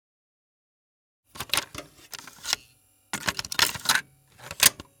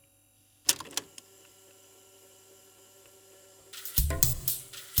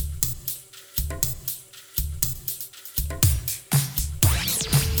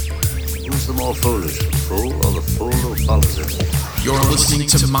Who's the more foolish, the fool or the fool who follows him? You're listening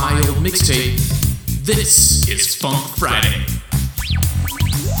to Michel'le Mixtape. This is Funk Friday.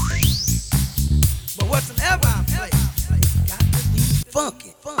 But whatsoever I play, got to be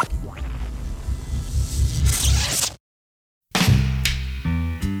funky.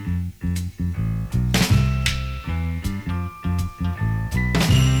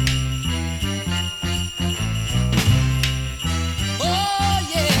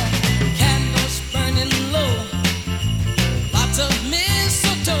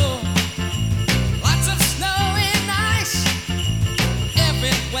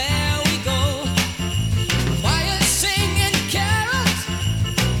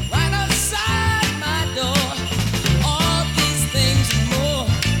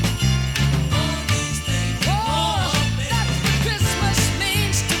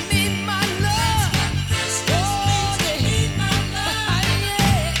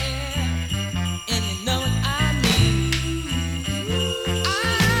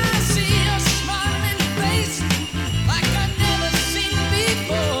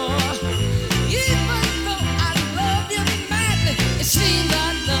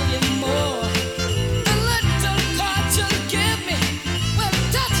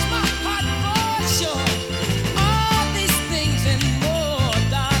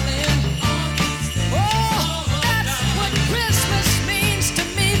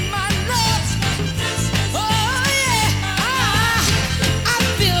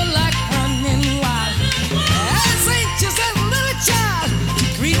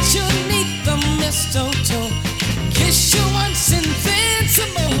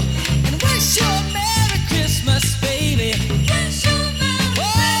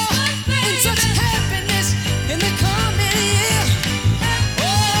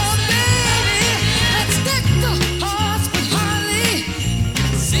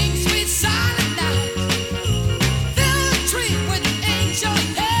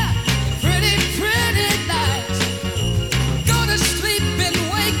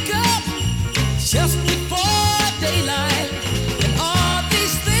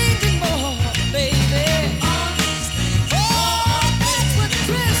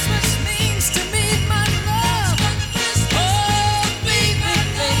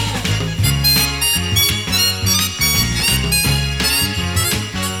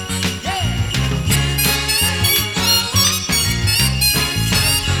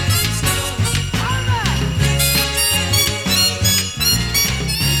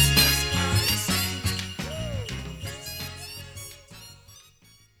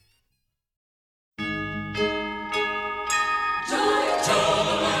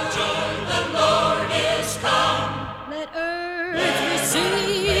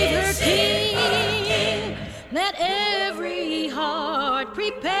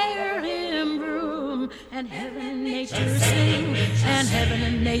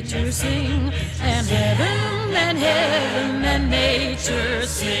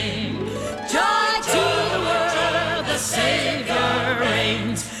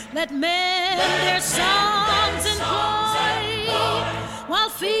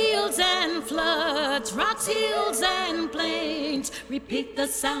 Repeat the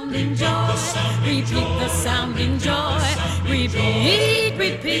sounding joy, repeat the sounding joy,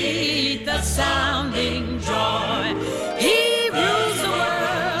 repeat the sounding joy. He rules the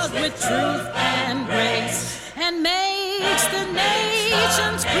world with truth and grace and makes the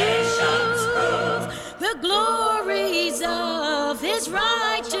nations prove the glories of his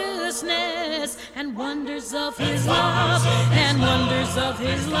righteousness and wonders of his love and wonders of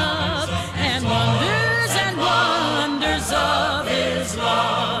his love and wonders of his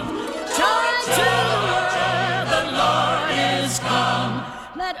love. Joy to the world, the Lord is come.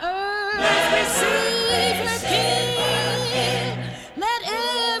 Let earth receive her King. Let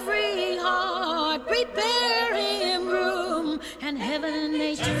every heart prepare him room. And heaven and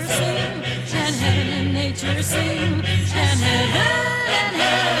nature sing. And heaven and nature sing. And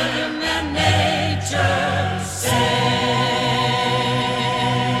heaven and nature sing.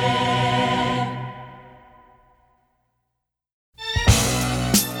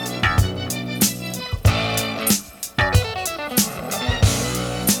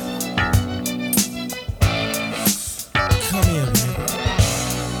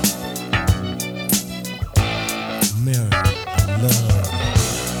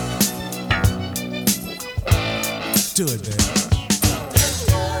 Do it, baby.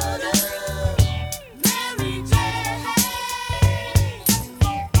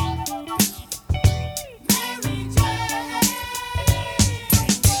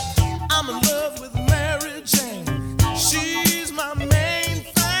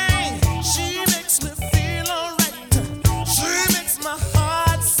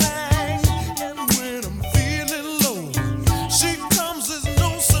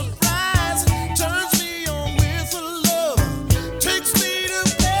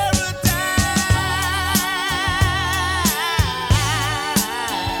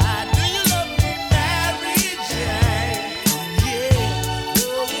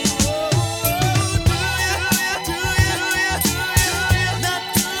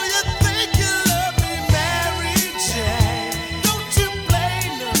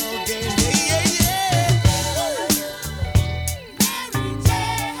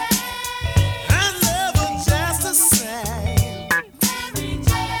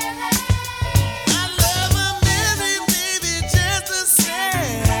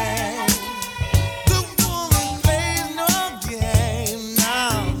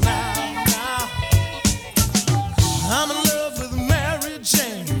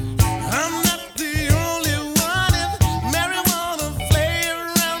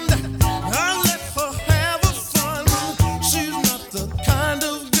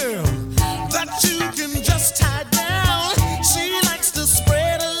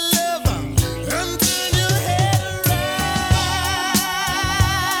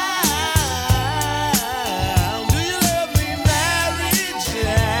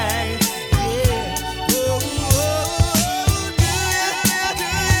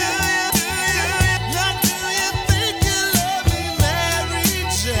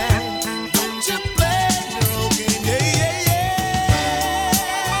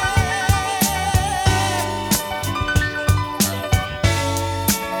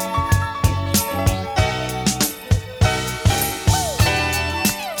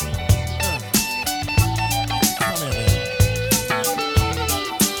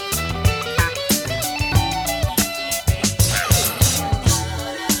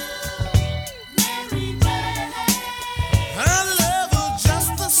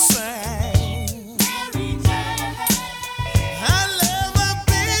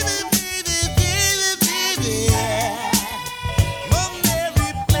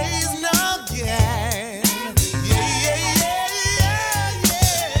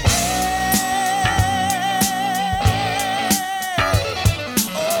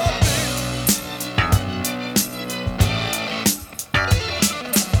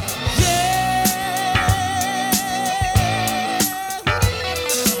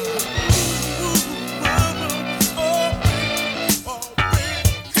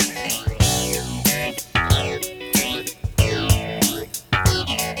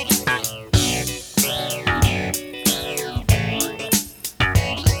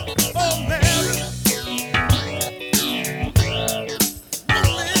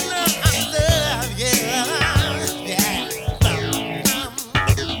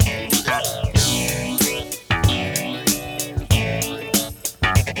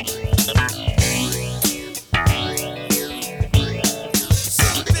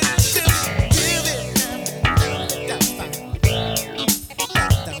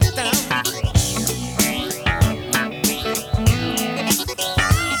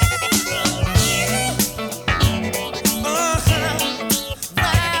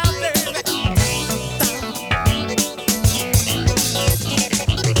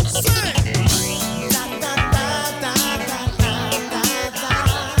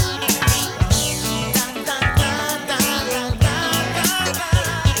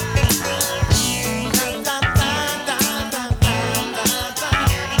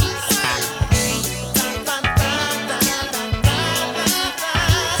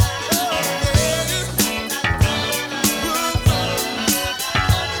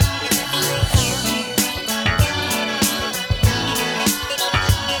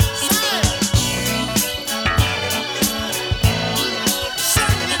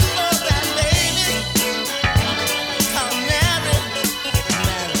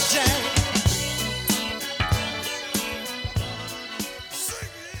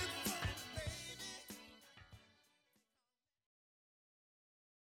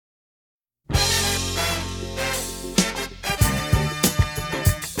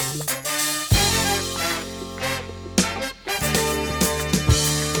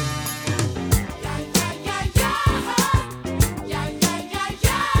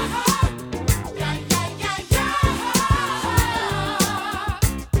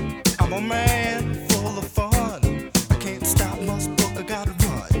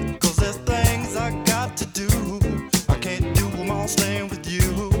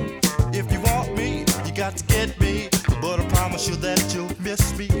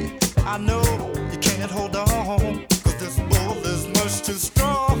 too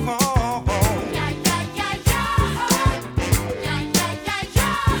strong.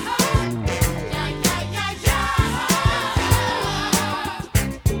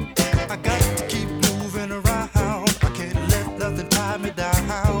 I got to keep moving around. I can't let nothing tie me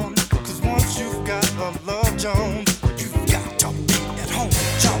down. 'Cause once you've got a love Jones, you've got to be at home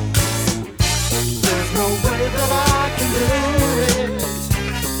Jones. There's no way that I can do it.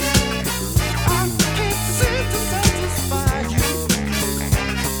 I can't seem to satisfy you.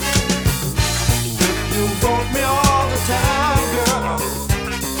 If you want me all the time, girl,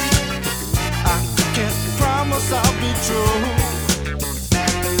 I can't promise I'll be true.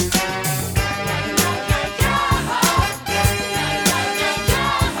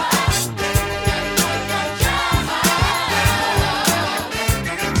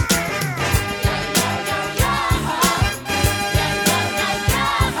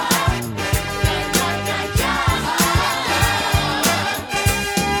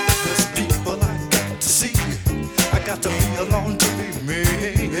 There's people I got to see. I got to be alone to be me.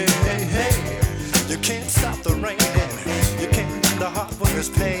 You can't stop the raining. You can't mend the heart when it's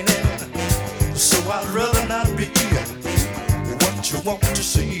paining. So I'd rather not be what you want to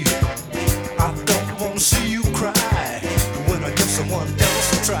see. I don't want to see you cry when I give someone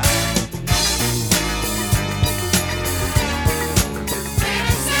else a try.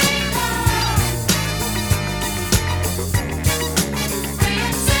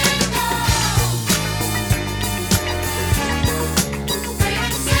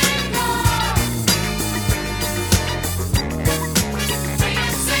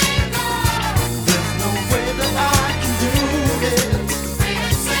 There's no way that I can do it.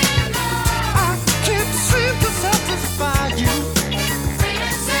 I can't seem to satisfy you.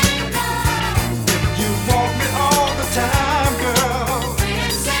 If you want me all the time, girl,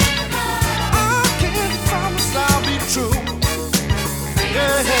 I can't promise I'll be true.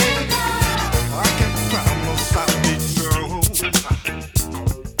 Yeah, I can't promise I'll be true.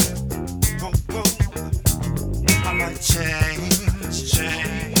 Oh, oh. I might change.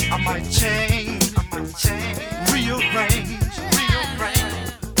 I might change. Rearrange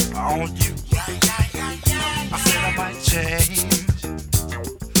on you. I said I might change.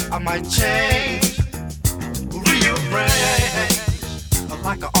 I might change. Rearrange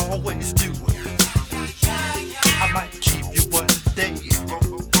like I always do. I might keep you one day.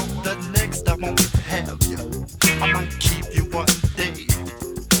 The next I won't have you. I might keep you one day.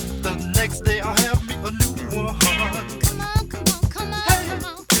 The next day I'll have me a new one.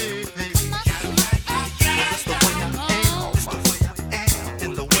 That's the way I am.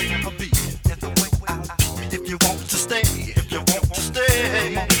 In the way I'll be. If you want to stay. Come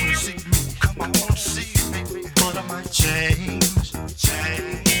on and see me. Come on and see me. But I might change.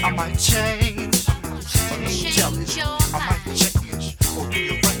 I might change. Tell me. I might change or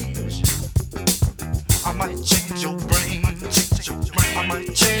rearrange. I might change your brain. I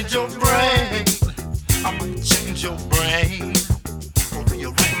might change your brain. I might change your brain or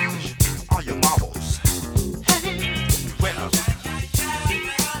rearrange all your marbles. Hey, well,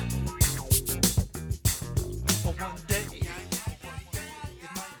 for one day, it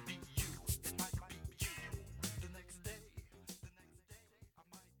might be you. It might be you. The next day, I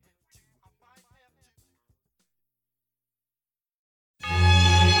might have to.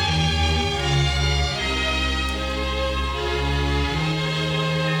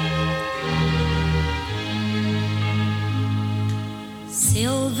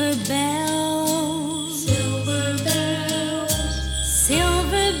 Silver bells, silver bells,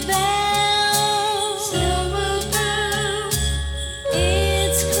 silver bells, silver bells.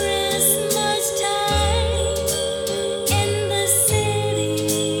 It's Christmas time in the city.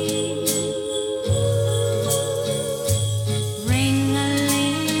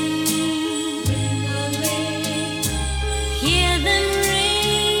 Ring-a-ling, ring-a-ling. Hear them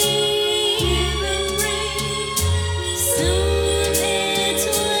ring, hear them ring. Soon it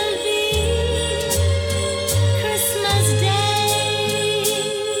will be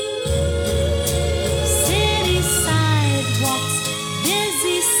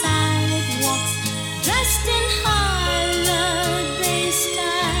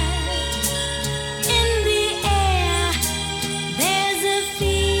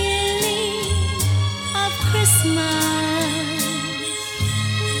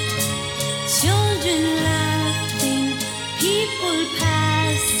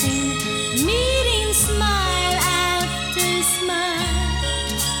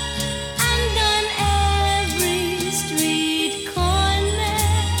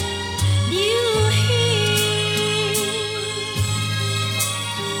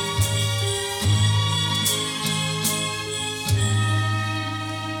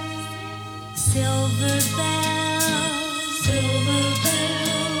Silver bell, silver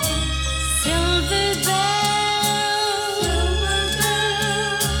bell, silver bell, silver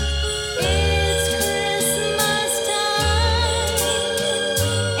bell. It's Christmas time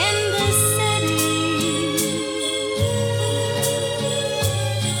in the city.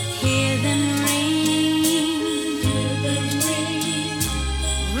 Hear them ring,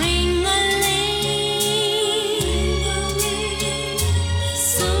 ring-a-ling.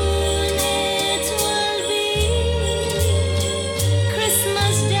 Soon it will be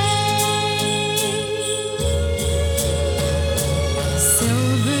Christmas Day.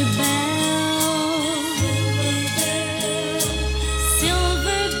 Silver bell,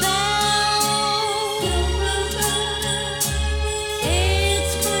 silver bell,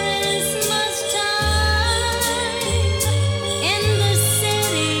 it's Christmas time in the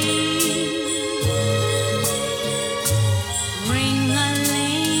city.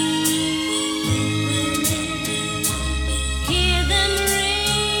 Ring-a-ling, hear them ring.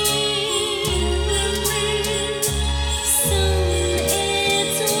 Soon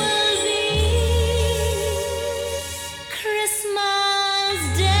it will be Christmas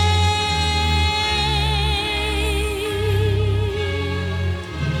Day.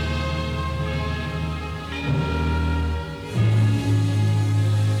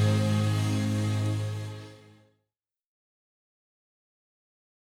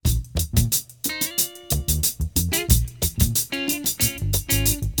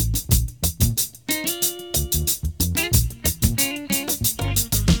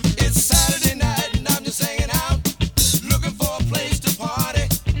 It's Saturday night and I'm just hanging out, looking for a place to party.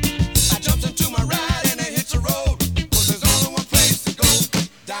 I jumped into my ride and I hit the road, 'cause there's only one place to go,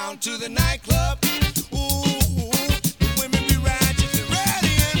 down to the nightclub. Ooh, the women be righteous and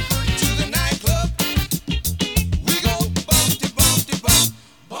ready and pretty to the nightclub. We go bumpty, bumpty, bump,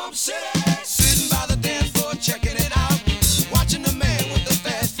 bump city. Sitting by the dance floor checking it out, watching the man with the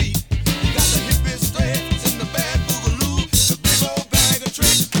fast feet. He got the hippest threads and the bad boogaloo, the big old bag of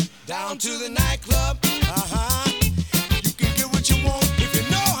tricks. Down to the nightclub, you can get what you want if you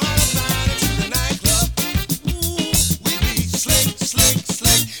know how to find it. To the nightclub, ooh, we be slick, slick,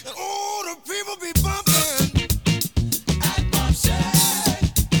 slick, and all the people be bumping at Bump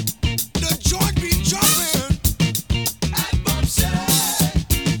City. The joint be jumping at Bump City.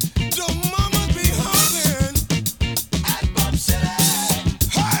 The mamas be humping at Bump City.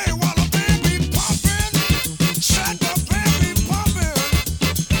 Hey, while the band be pumping, shut the band be pumping.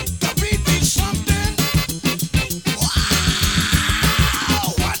 The beat be something. Wow,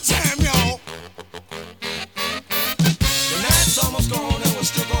 what time, y'all? The night's almost gone and we're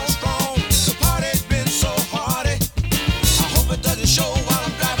still going strong. The party's been so hearty. I hope it doesn't show while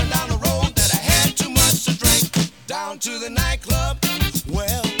I'm driving down the road that I had too much to drink. Down to the nightclub.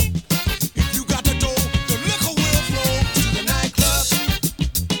 Well, if you got the dough, the liquor will flow. To the nightclub.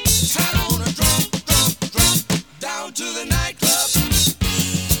 Tied on a drum, drum, drum. Down to the nightclub.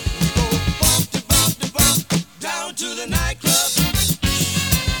 We go bumpty, bumpty, bump. Down to the nightclub.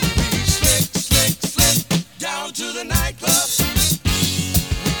 We be slick, slick, slick. Down to the nightclub. We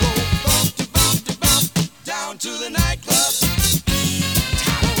go bumpty, bumpty, bump. Down to the nightclub.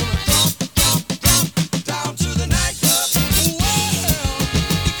 Tied on a drum, drum, drum. Down to the nightclub. Well,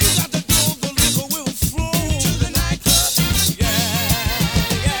 if you got the dough, the liquor will flow. To the nightclub. Yeah,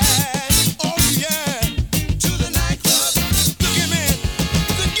 yeah. Oh, yeah. To the nightclub. Look at me.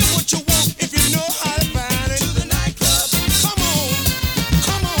 You can get what you want if you know how to find it. To the nightclub. Come on.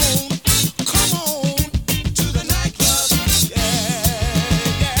 Come on. Come on. To the nightclub. Yeah,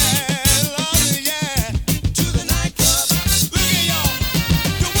 yeah. Love it, yeah. To the nightclub. Look at y'all.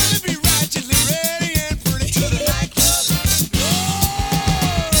 The women be righteously ready and pretty. To the nightclub. Oh,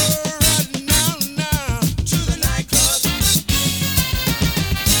 right now, now. To the nightclub.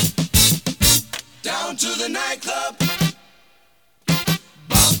 Down to the nightclub.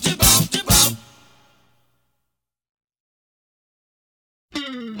 Bumpty, bumpty, bump.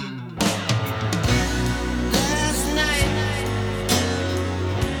 Last night,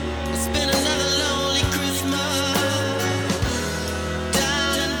 it's been another lonely Christmas.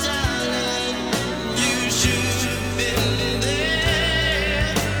 Darling, darling, you should have been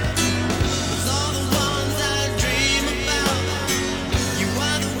there. With all the ones I dream about, you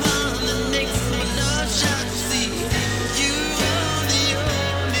are the one that makes my love shot. See, you are the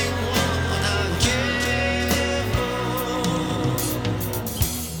only one I care for.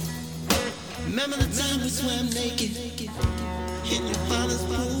 Remember the time we swam naked in your father's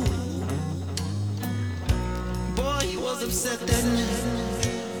pool? Boy, he was upset that night.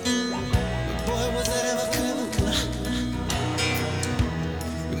 Boy, was that ever cool.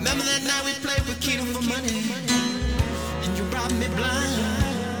 Remember that night we we played for Kingdom for money, and you robbed me blind.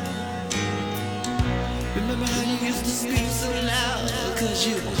 Remember how you used to scream so loud, cause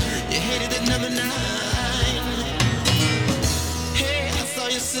you hated it number 9. Hey, I saw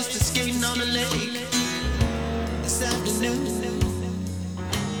your sister skating on the lake this afternoon.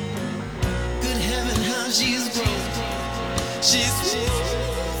 Good heaven, how she's grown. She's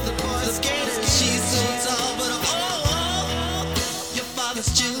the boy skater, she's so tall, but your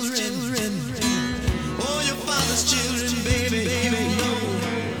father's children. Oh, your father's children, baby. You know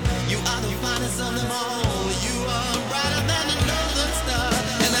you are the finest of them all. You are brighter than the northern star.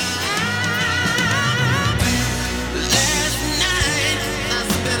 And last night I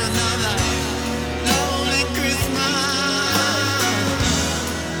spent another lonely Christmas.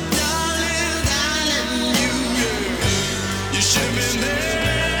 Darling, you should have been there.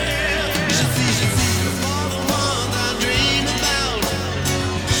 You should see for the ones I dream about.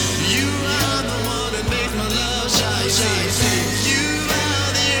 You are the one that makes my love shine. You are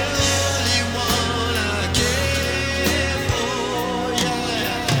the only one I care for,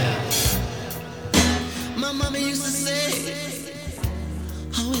 yeah. My mama used to say,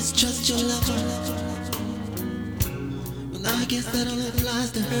 always trust your lover. But I guess that only applies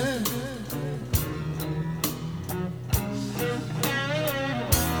to her.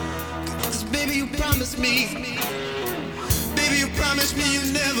 Cause baby, you promised me. Baby, you promised me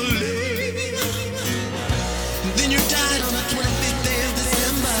you'd never leave. Then you died on the 25th day of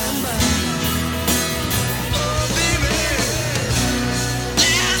December. Oh, baby,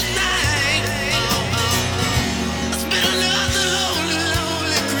 last night I spent another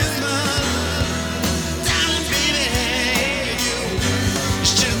lonely Christmas. Darling, baby, you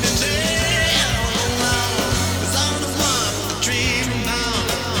should have been there. 'Cause I'm the one I dream about.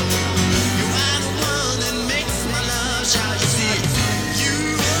 You are the one that makes my love shout. You see, you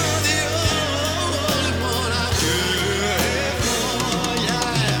are the only one I care for,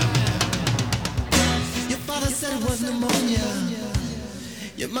 yeah. Your father said it was pneumonia.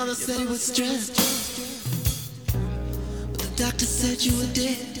 Your mother said it was stress. But the doctor said you were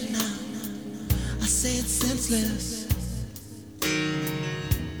dead. Now I say it's senseless.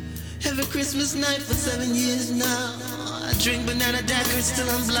 Every Christmas night for 7 years now, I drink banana daiquiris till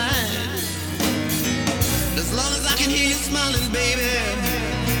I'm blind. As long as I can hear you smiling, baby,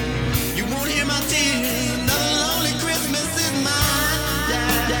 you won't hear my tears. Another lonely Christmas is mine,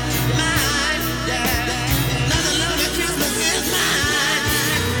 yeah, mine, yeah. Another lonely Christmas is mine.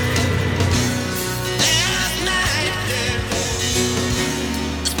 Last night, yeah,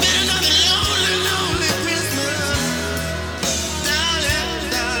 it's been another lonely Christmas. Darling,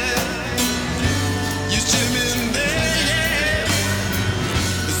 you should have been there, yeah.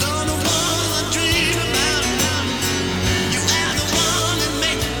 'Cause all the ones I dream about, you are the one that makes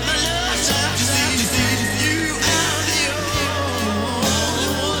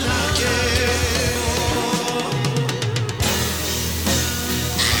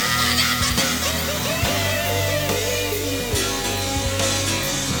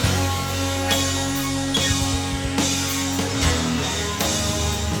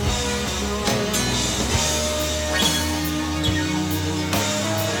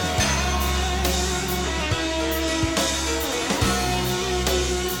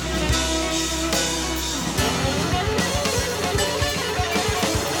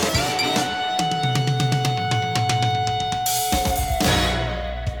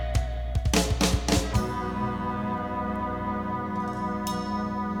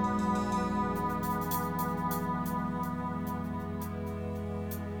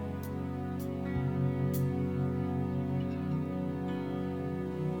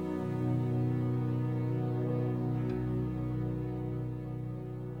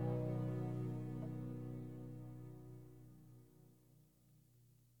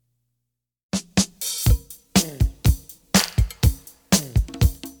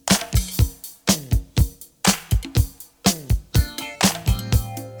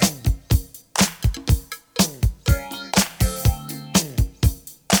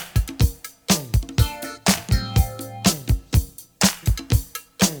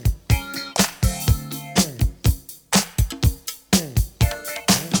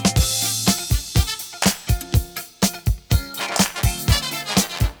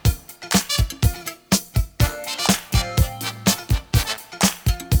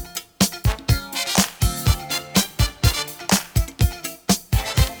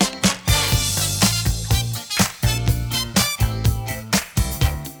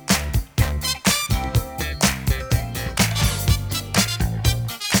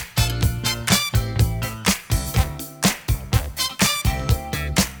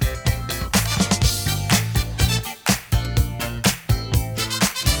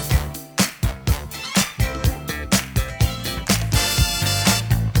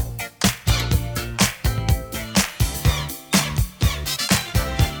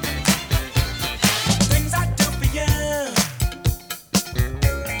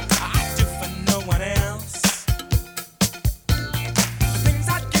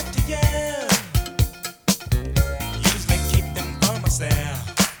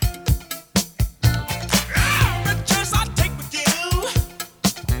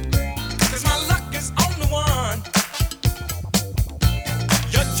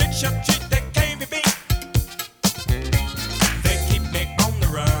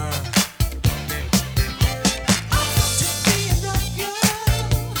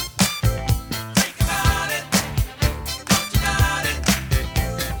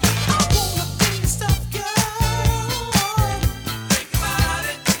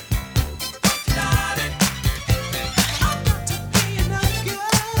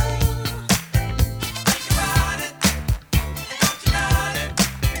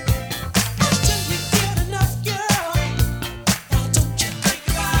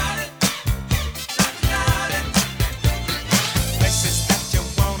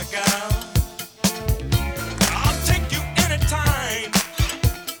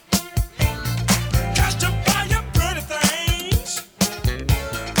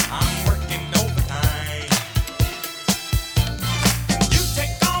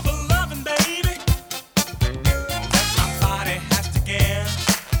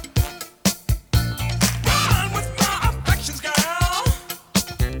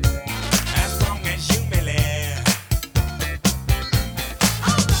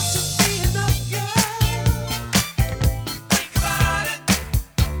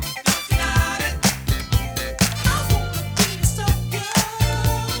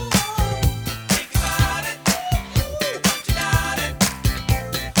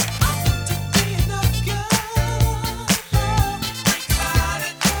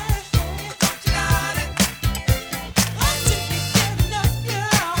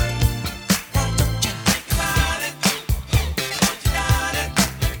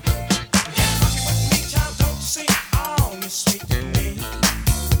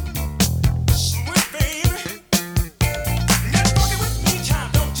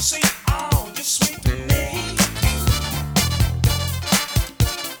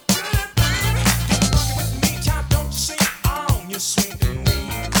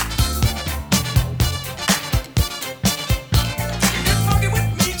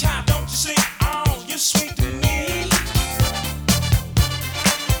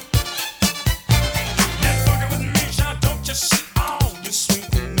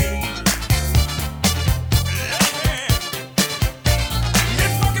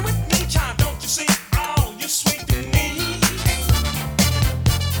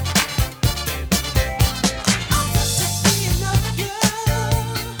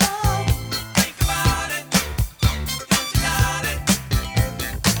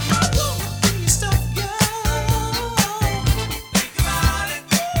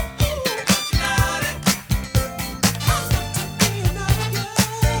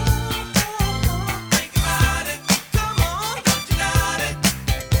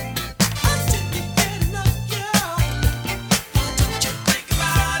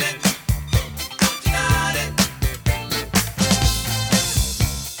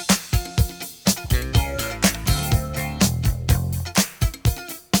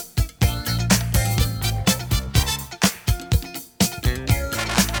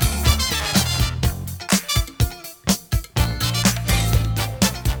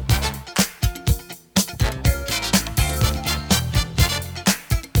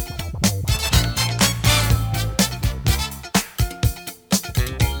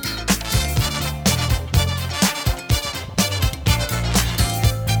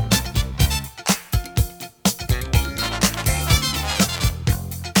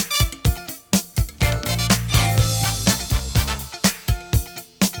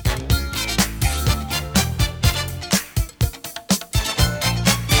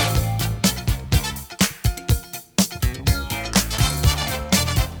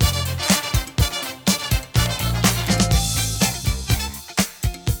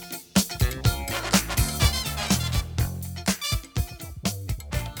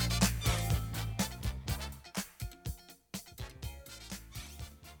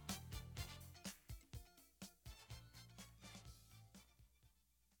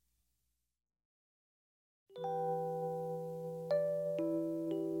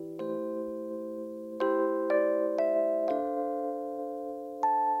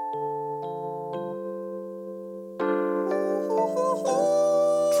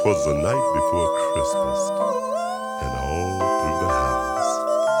 'Twas the night before Christmas, and all through the house,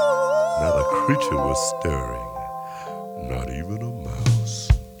 not a creature was stirring, not even a mouse.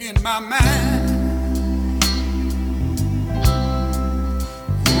 In my mind,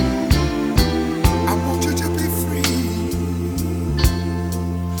 I want you to be free.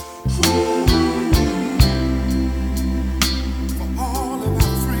 For all of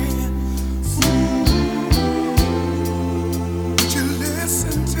our friends, would you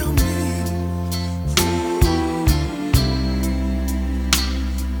listen to me?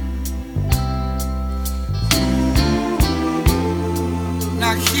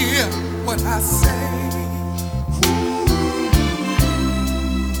 Now hear what I say.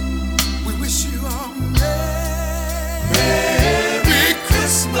 We wish you a Merry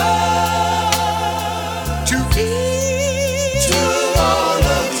Christmas to each all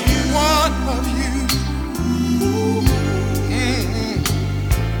of you, one of you.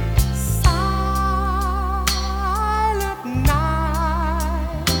 Silent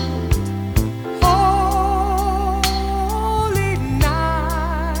night, holy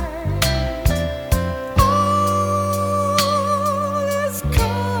night, all is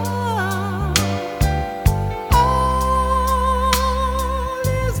calm, all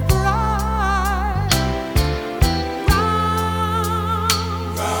is bright.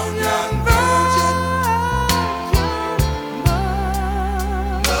 Round young virgin,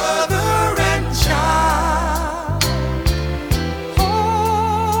 mother and child,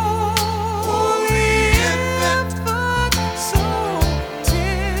 holy infant, so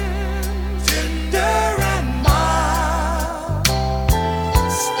tender and mild,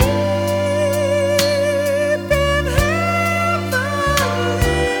 sleep in heavenly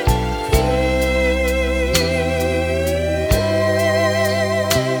peace.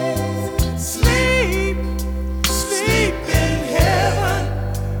 Sleep, sleep in heaven,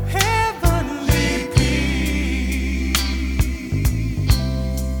 heavenly peace.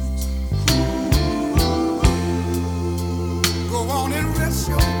 Go on and rest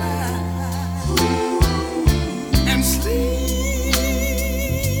your mind and sleep.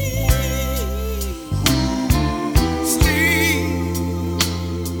 Sleep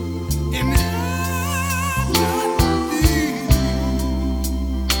in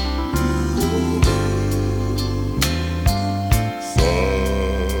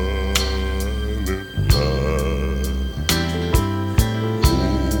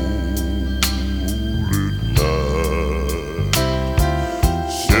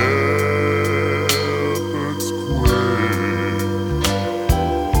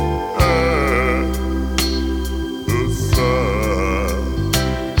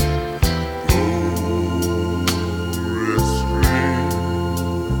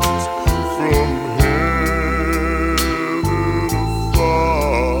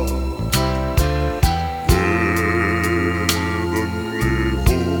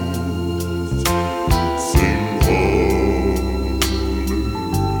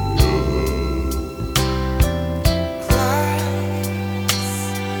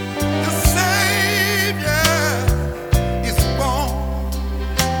the Savior is born.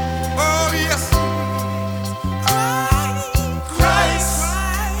 Oh yes,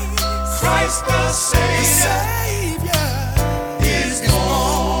 Christ the Savior is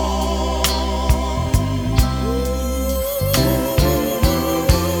born.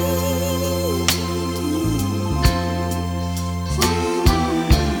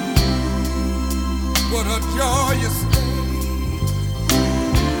 What a joyous day.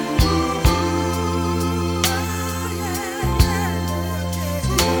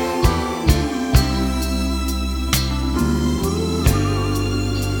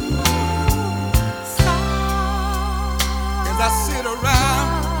 As I sit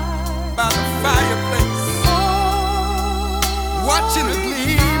around by the fireplace, watching a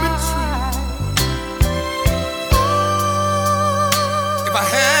gleaming tree. If I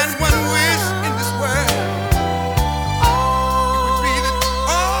had one wish in this world, it would be that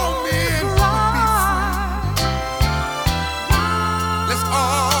all men would be free. Let's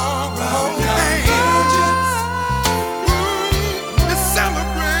all hold hands. Let's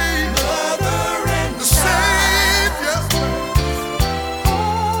celebrate the Savior's birth.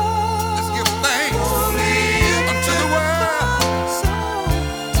 Let's give thanks unto the world.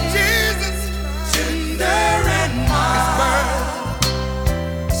 Jesus, tender and mild.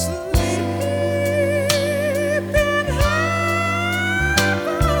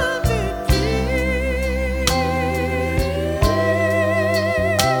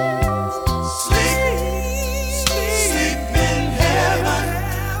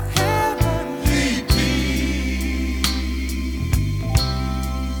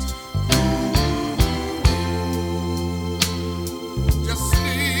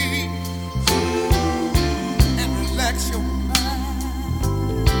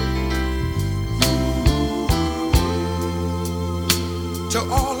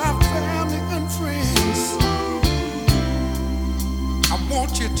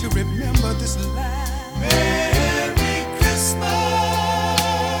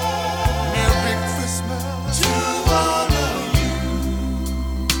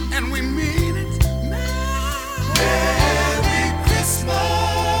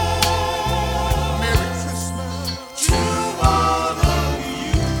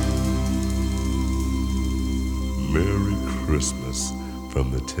 Christmas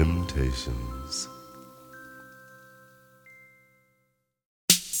from the Temptations.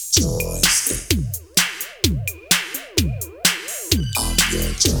 Joystick. I'm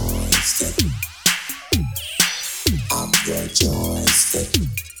your joystick. I'm your joystick.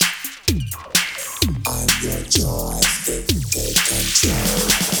 I'm your joystick. Take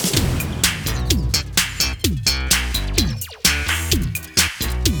control.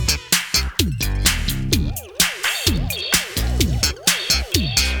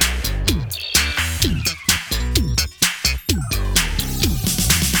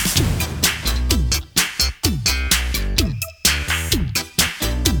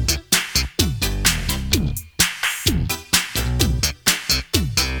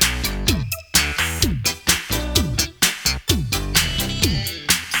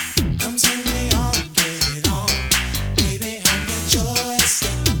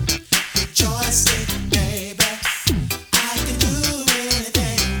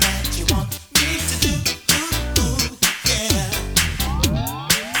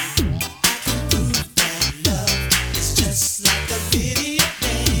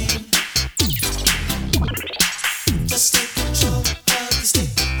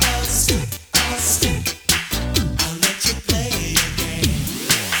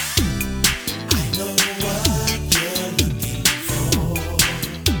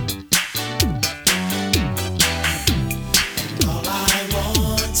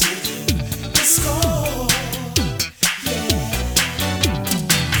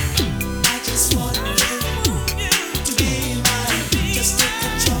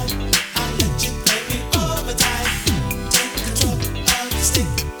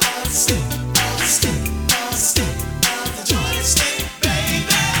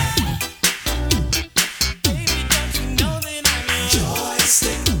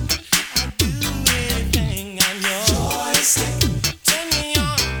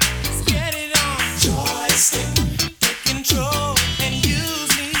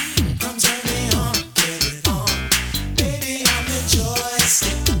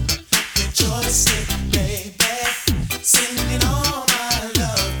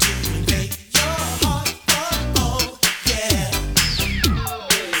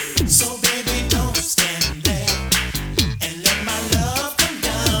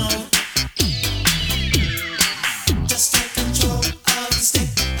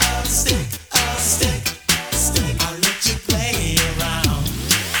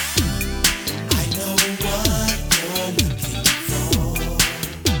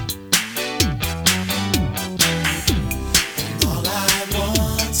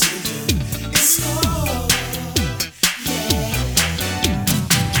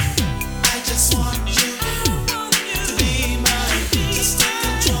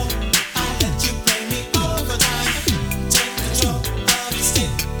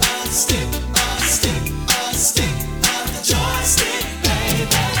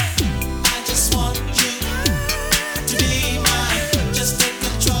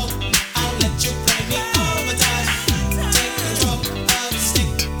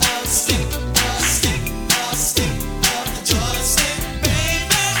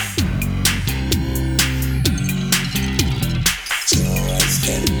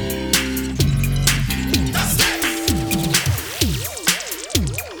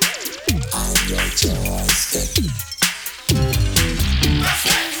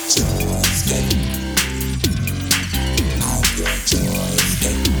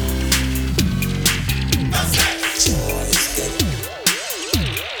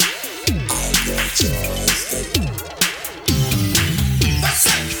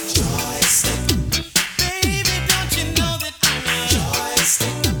 Joystick. Baby, don't you know that I'm a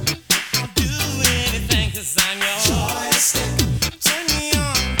joystick?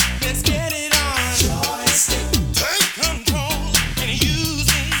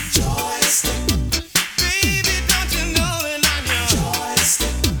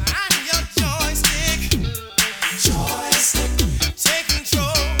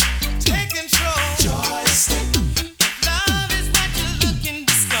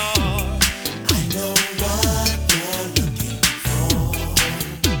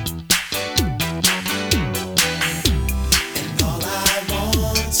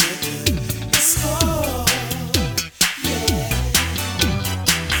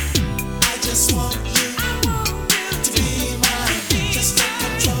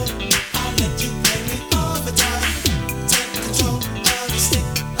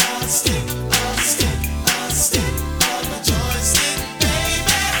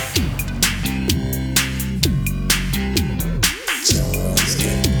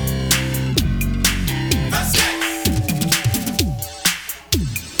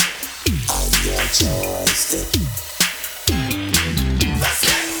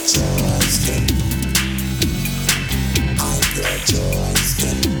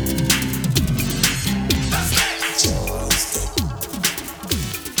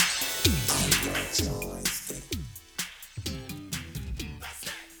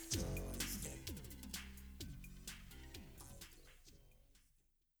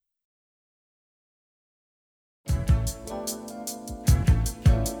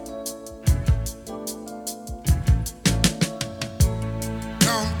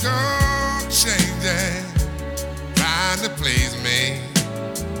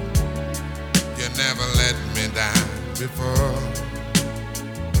 before.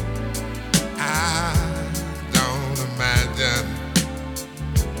 I don't imagine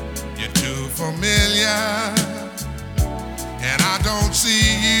you're too familiar, and I don't see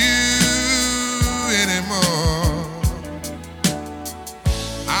you anymore.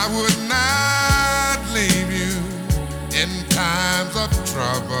 I would not leave you in times of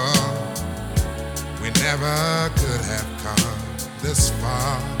trouble. We never could have come this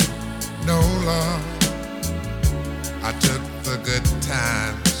far. No, Lord, I took the good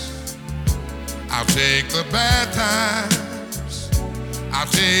times, I'll take the bad times, I'll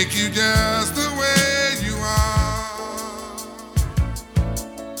take you just the way you are.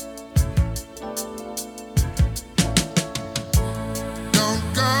 Don't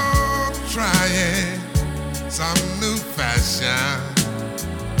go trying some new fashion.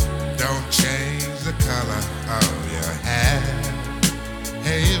 Don't change the color of your hair.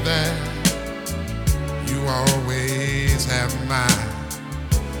 Hey there, you always have my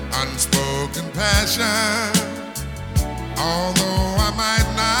unspoken passion. Although I might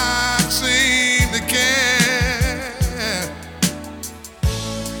not seem to care,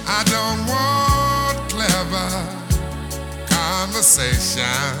 I don't want clever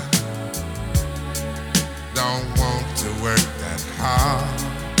conversation. Don't want to work that hard.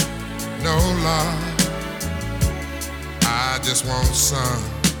 No, Lord, I just want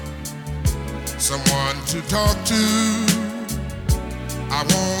someone to talk to. I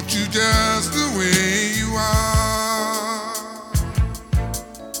want you just the way you are.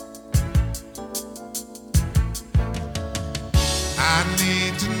 I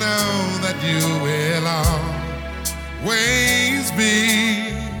need to know that you will always be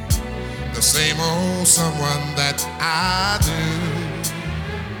the same old someone that I do.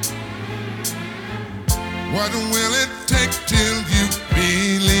 What will it take till you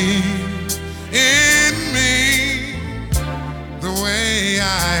believe in me the way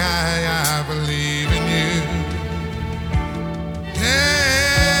I believe in you? Yeah,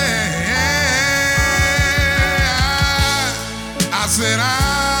 I said I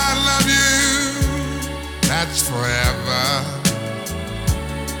love you, that's forever.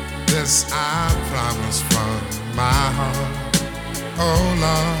 This I promise from my heart. Oh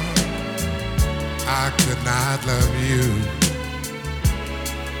Lord, I could not love you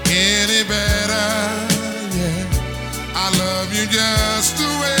any better, yeah. I love you just the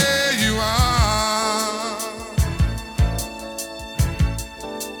way you are.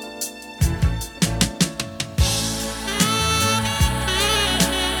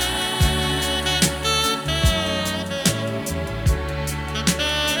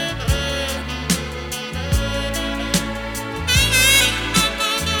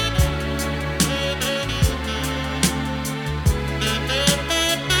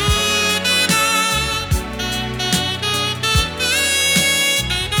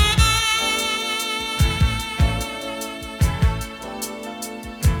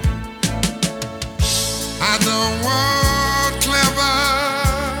 I don't want clever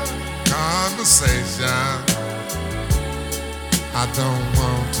conversation. I don't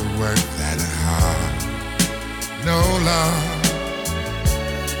want to work that hard. No, Lord,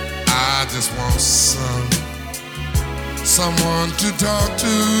 I just want someone to talk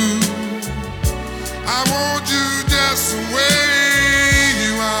to. I want you just the way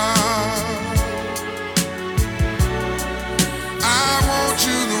you are. I want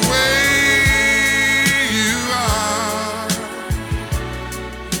you the way.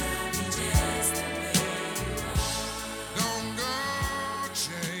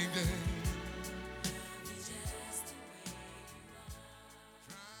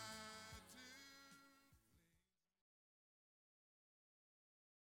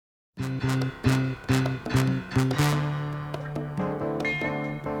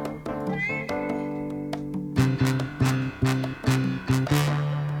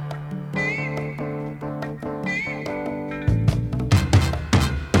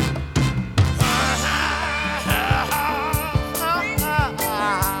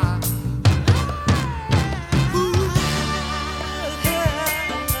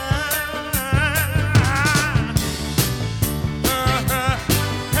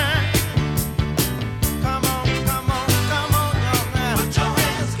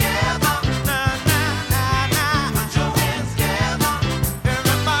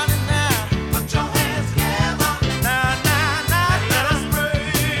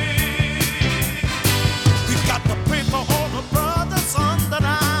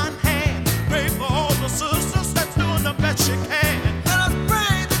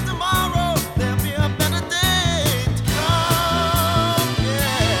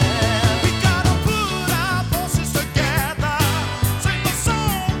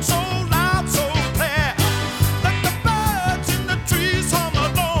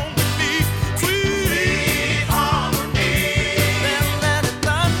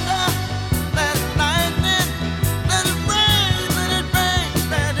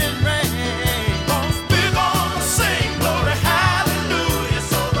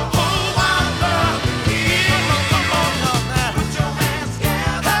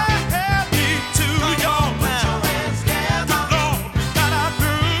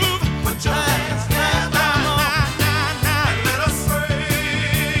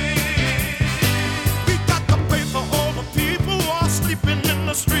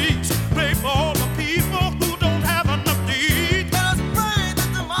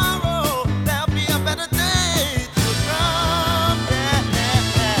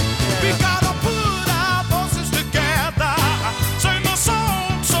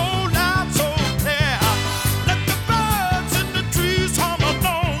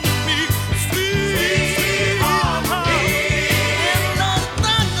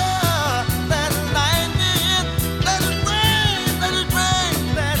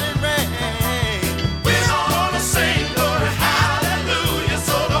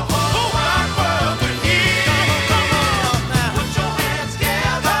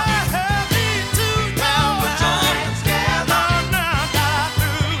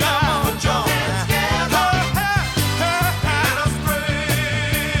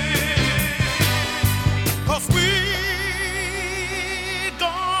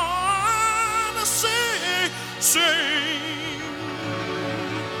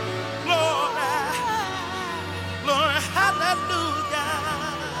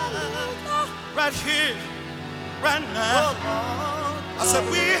 right here, right now. I said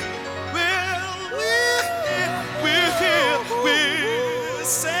we're here, we're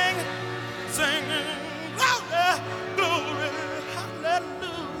singing, glory, glory,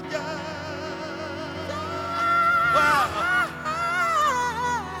 hallelujah. Wow,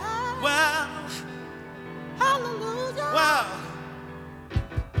 wow, hallelujah. Wow.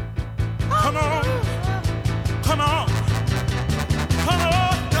 Come on, come on, come on, come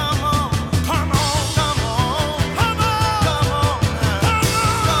on, come on, come on, come on, come on, come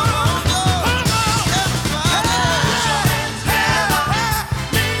on, come on, everybody. Put your hands together.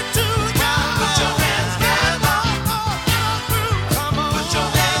 Me too, y'all. Put your hands together. Come on. Put your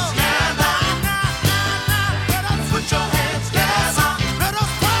hands together. Let us put your hands together. Let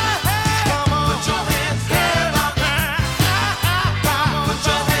us pray. Come on. Put your hands together. Put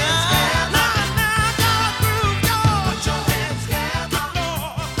your hands together.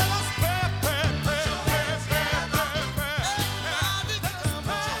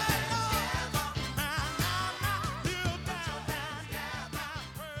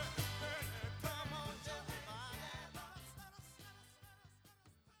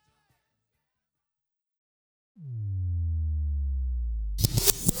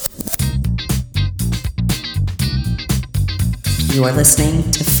 You are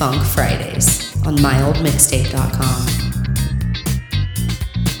listening to Funk Fridays on myoldmixtape.com.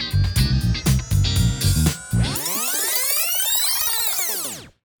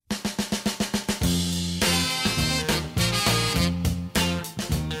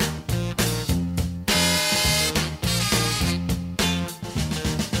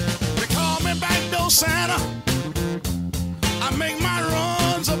 They call me backdoor Santa. I make my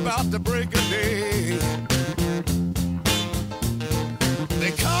runs about the break of day.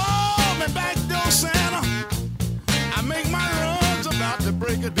 They call me backdoor Santa. I make my runs about the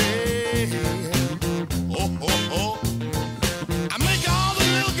break of day. Oh, oh, oh. I make all the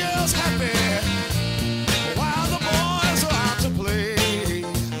little girls happy while the boys are out to play.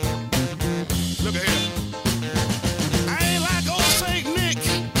 Look at here. I ain't like old Saint Nick.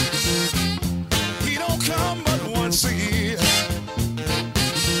 He don't come but once a year.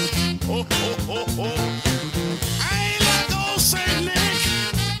 Oh, oh, oh, oh. I ain't like old Saint Nick.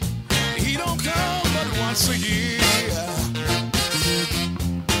 He don't come but once a year.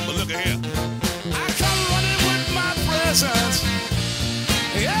 But look at here. I come running with my presents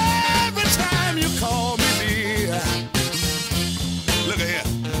every time you call me dear. Look at here.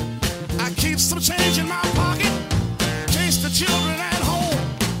 I keep some change in my pocket, chase the children at home.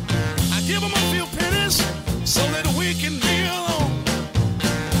 I give them a few pennies so that we can be alone.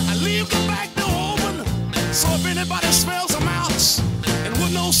 I leave the back door open so if anybody smells a mouse, and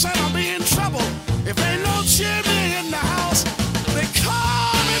with no scent I'll be in trouble. If ain't no chimney in the house, they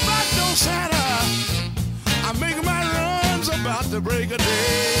call me backdoor Santa. I make my runs about the break of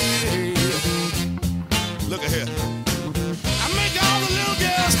day. Look at here. I make all the little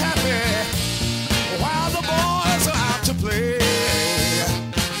girls happy while the boys are out to play.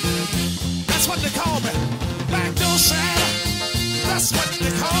 That's what they call me, backdoor Santa. That's what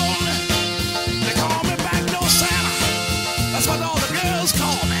they call me. They call me backdoor Santa. That's what all the girls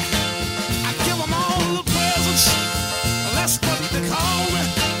call me. I give them all the presents. That's what they call me.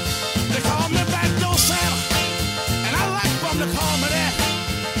 They call me backdoor Santa. And I like them to call me that.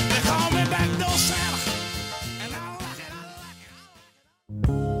 They call me backdoor Santa. And I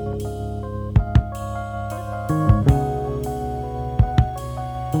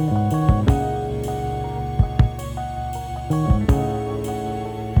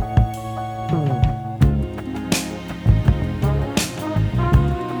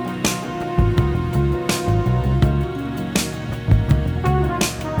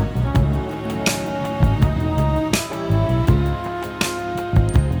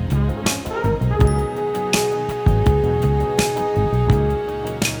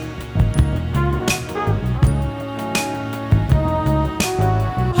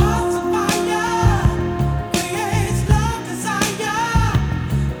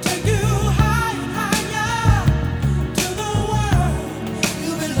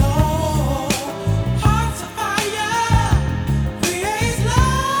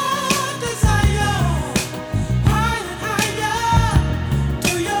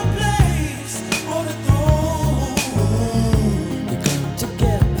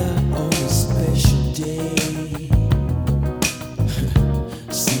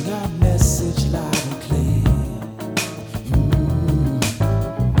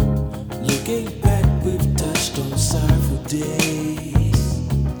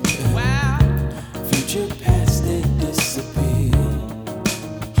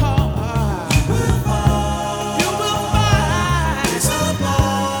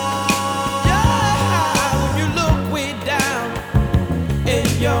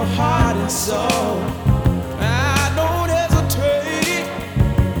your heart and soul. I don't hesitate,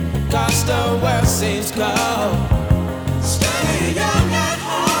 'cause the world seems cold. Stay young at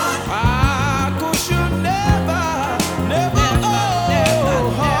heart. Ah, 'cause you never, never, old.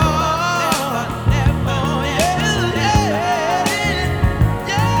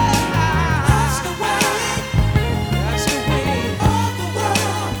 That's the way of the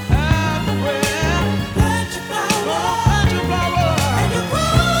world. Plant your flower, and you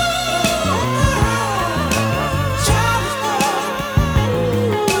grow. Child is born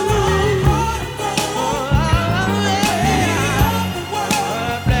with a heart of gold. Way of the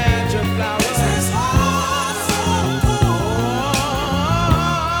world. Plant your flower. This is heart so cold.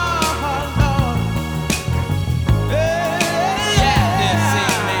 Yeah, this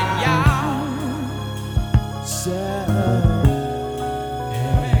evening, y'all. So,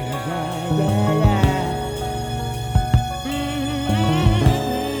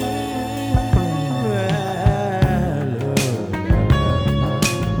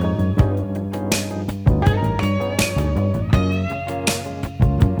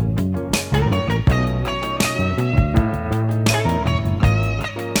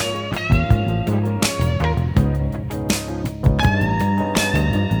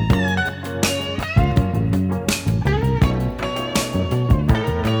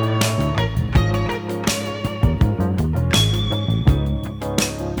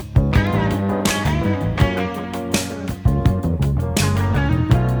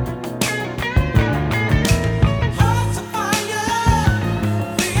 hearts of fire,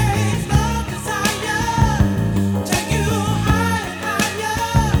 creates love, desire, take you higher and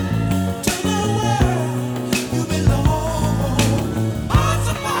higher to the world you belong. Hearts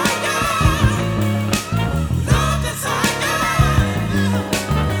of fire, love, desire,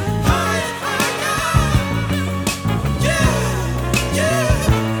 higher and higher. Yeah,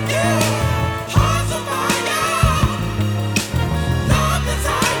 yeah, yeah. Hearts of fire, love,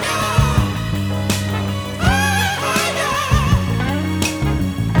 desire.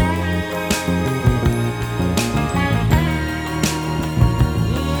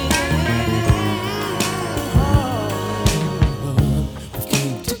 We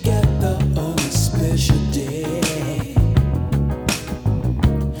came together on a special day,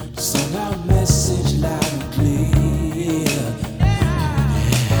 sung our message loud and clear.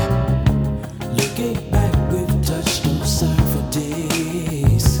 Looking back, we've touched on sorrowful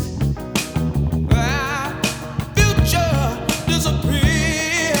days. Future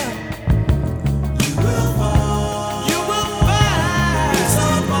disappear. You will find it's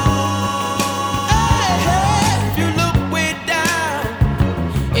all mine. If you look way down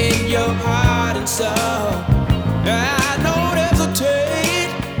in your heart and soul, I don't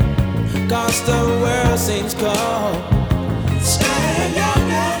hesitate, 'cause the world seems cold. Stay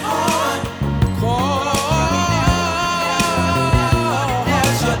young at heart. Cause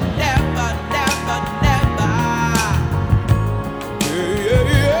you never, never, never.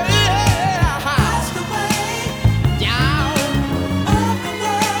 That's the way down of the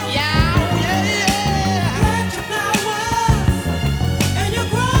world. Plant your flowers and you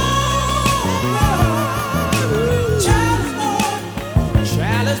grow. Child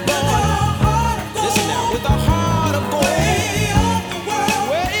is born. Listen now, with a heart of gold. Way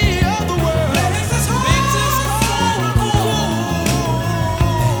of the world. Makes us whole.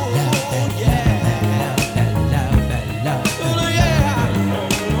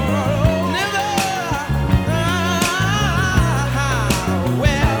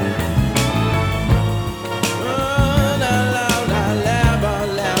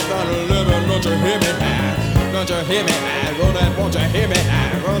 Don't you hear me now? Gonna, won't you hear me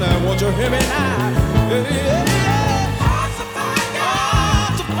now? Gonna, won't you hear me now? Hearts of fire,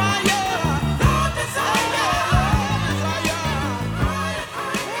 hearts of fire, love, desire,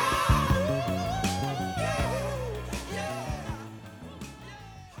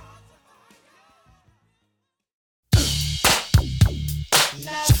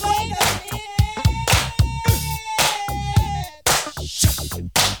 Now wait a minute.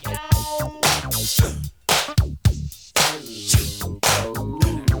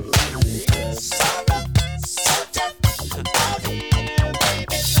 Summer,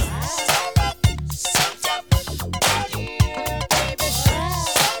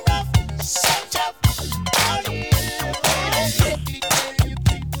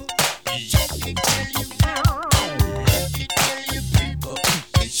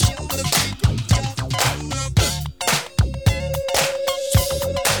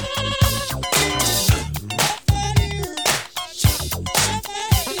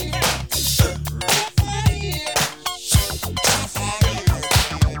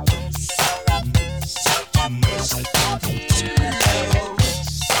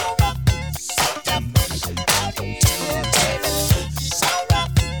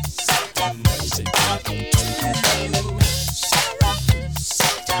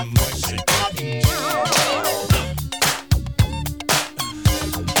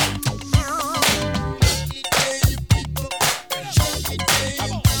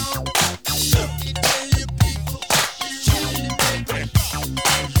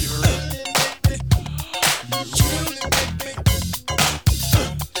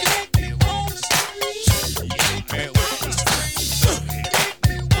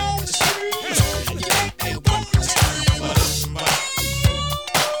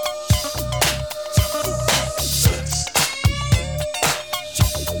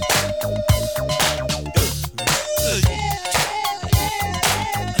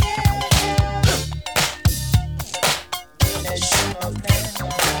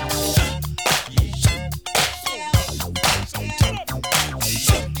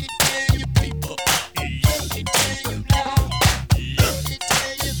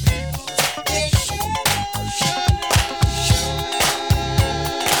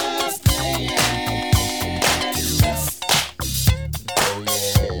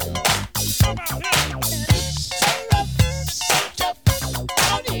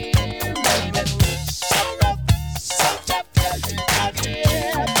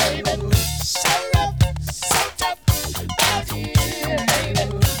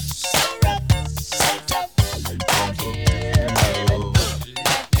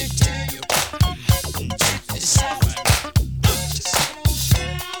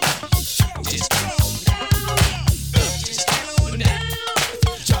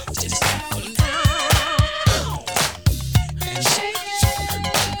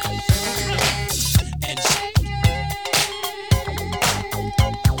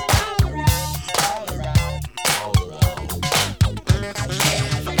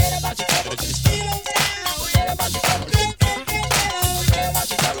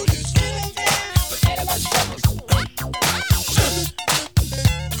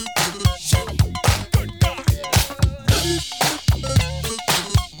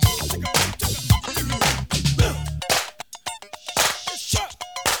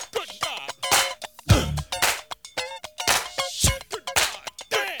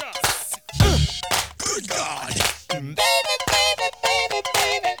 Good God. Baby, baby, baby,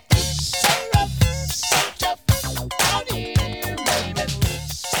 baby. So rough, so tough out here, baby.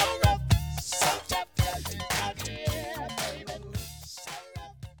 So rough, so tough out here, baby. So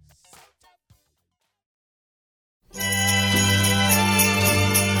rough,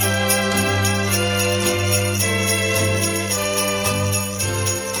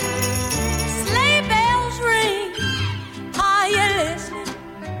 Sleigh bells ring, are you listening?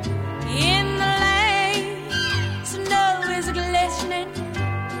 In the lane, snow is glistening,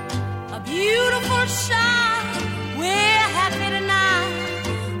 a beautiful sight. We're happy tonight,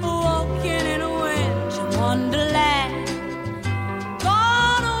 walking in a winter wonderland.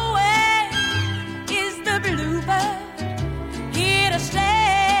 Gone away is the bluebird, here to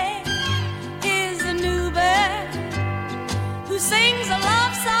stay is the new bird who sings a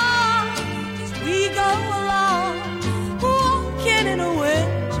love song as we go along, walking in a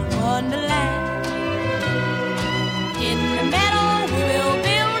winter wonderland. In the meadow we will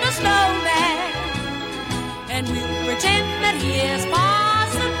build a snowman, and we'll pretend that he is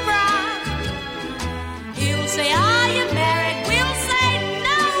Parson Brown. He'll say, are you married? We'll say,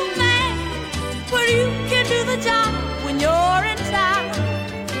 no, man, but you can do the job when you're in town.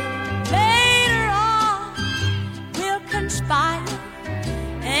 Later on we'll conspire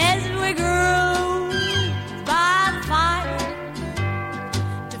as we groove by the fire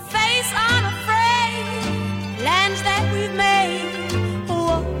to face unafraid plans that we've made,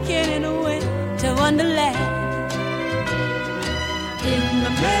 walking in a winter wonderland. In the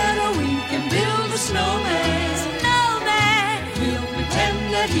meadow we can build a snowman. Snowman. We'll pretend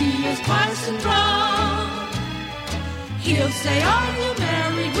that he is Parson Brown. He'll say, are you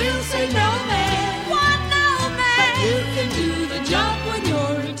married? We'll say, no, man. What, no, man? But you can do the job when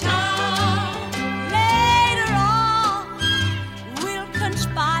you're in town. Later on, we'll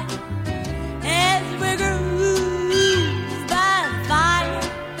conspire as we groove by the fire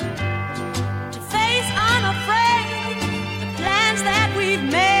to face unafraid the plans that we've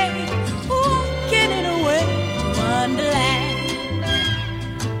made, walking in a winter wonderland.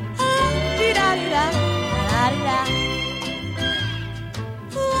 Dee-da-dee-da, da-da-dee-da.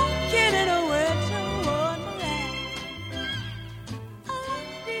 Walking in a winter wonderland.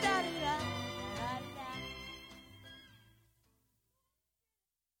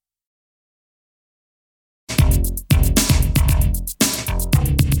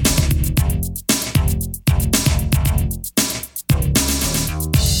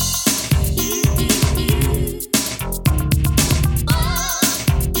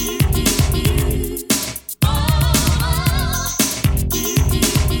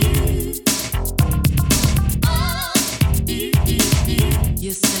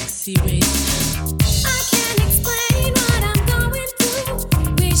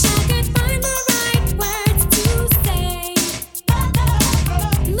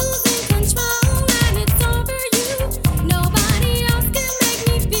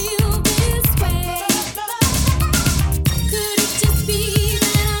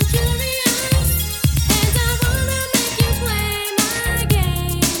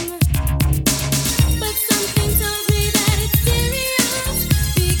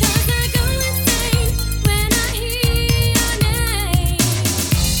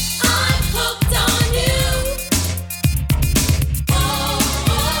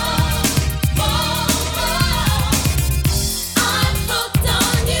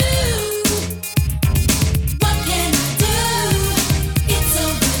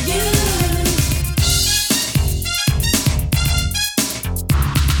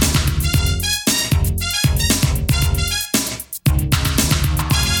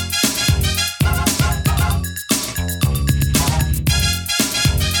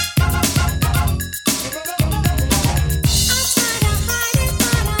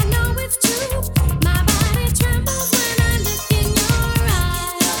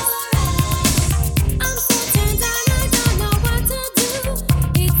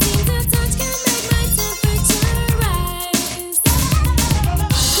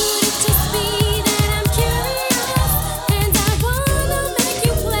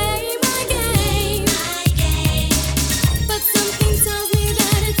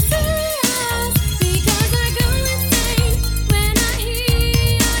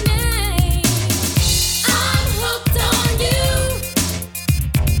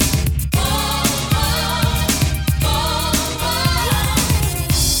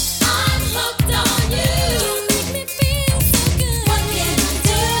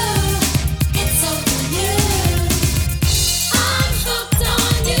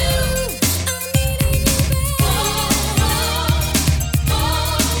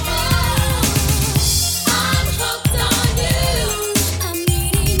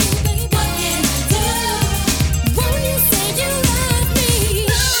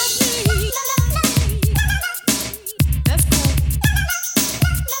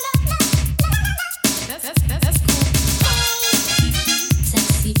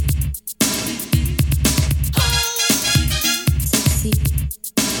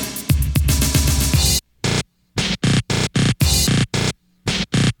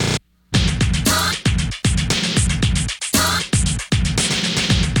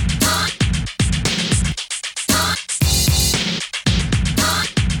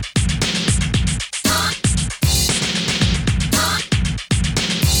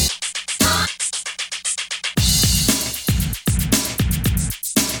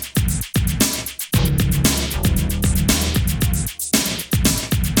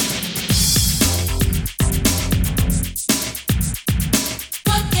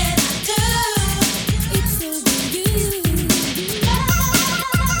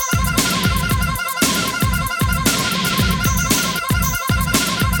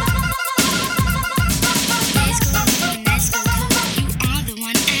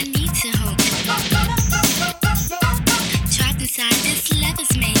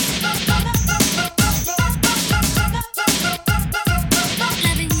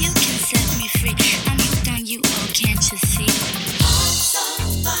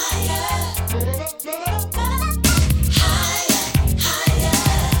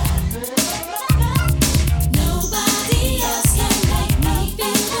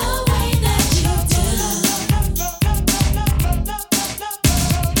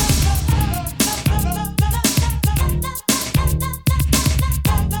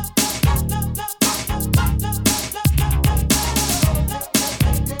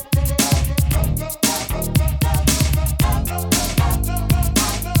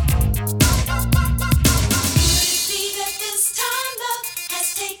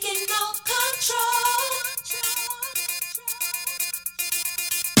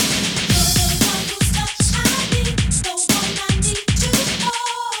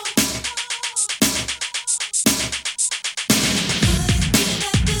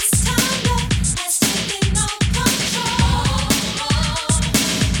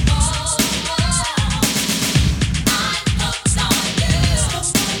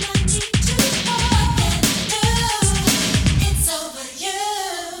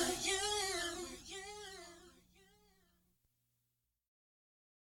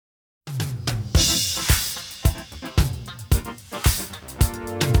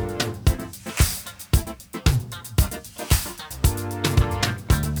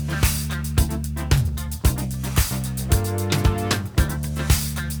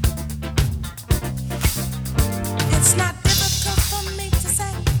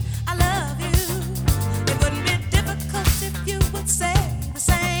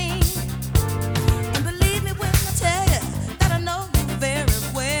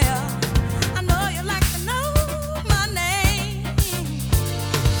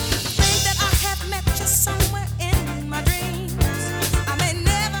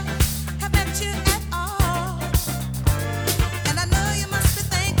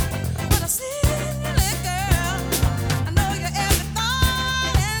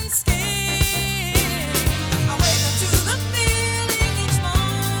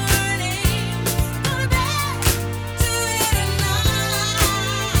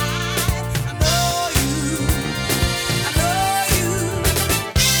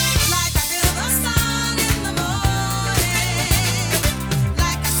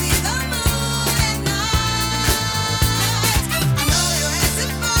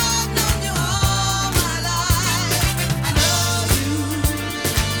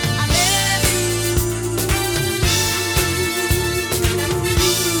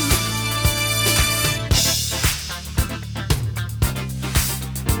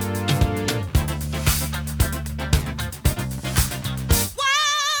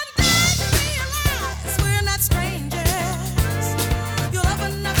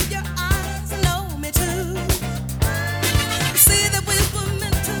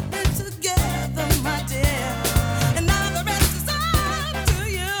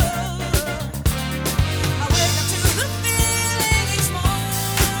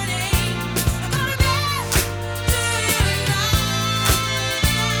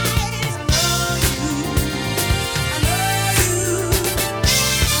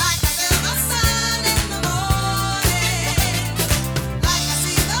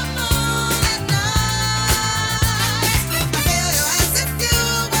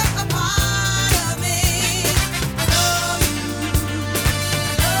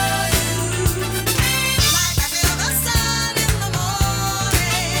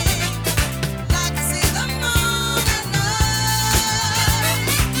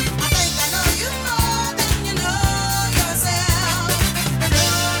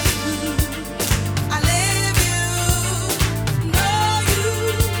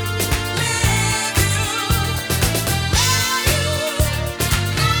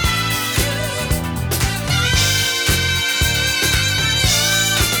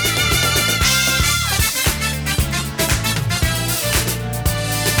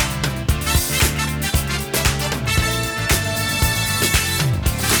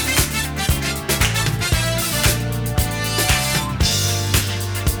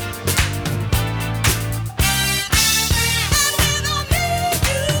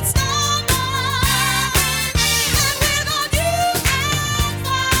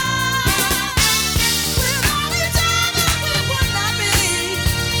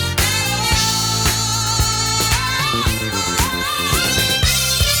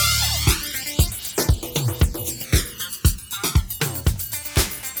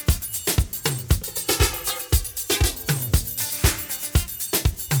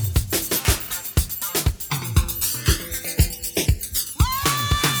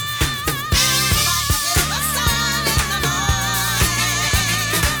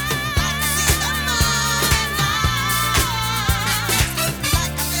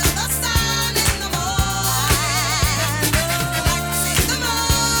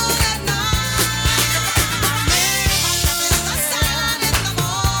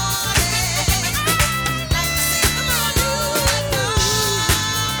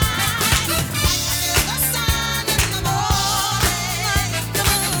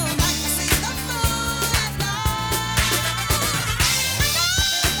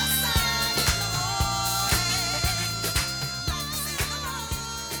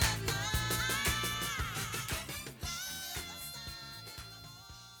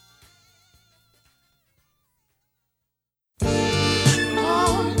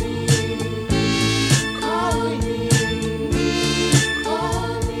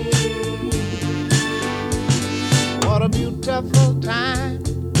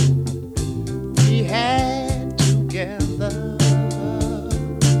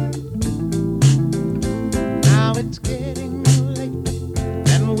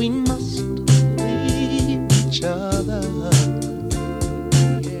 each other.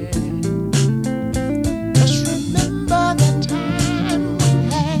 Yeah. Just remember the time we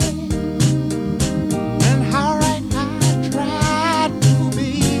had and how right I tried to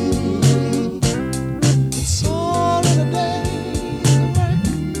be. It's all in a day's work.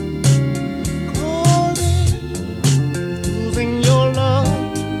 Cold in, losing your love,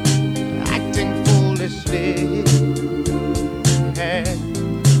 acting foolishly. Yeah.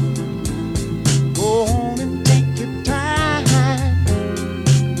 Go on and take your time,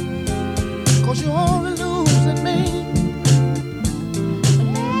 'cause you're only losing me.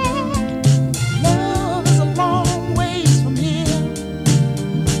 Love is a long ways from here.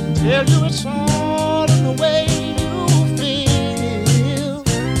 Tell you it's all in the way you feel.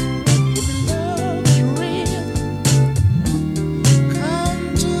 If love is real, come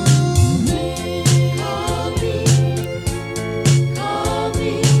to me. Call me, call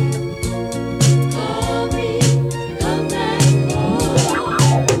me, call me, come back home.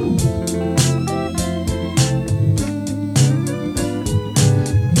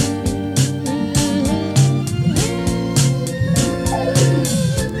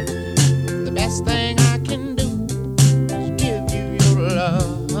 The best thing I can do is give you your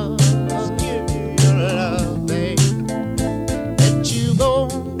love. Just give you your love, babe. Let you go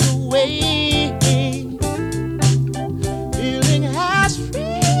away, feeling as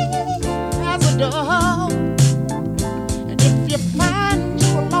free as a dove. And if you find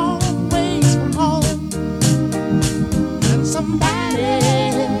you're a long ways from home, and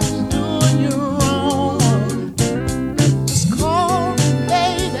somebody's doing you wrong, just call me,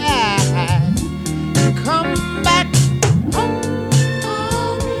 baby, and come back home.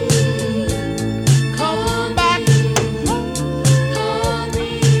 Call me, come back home. Call me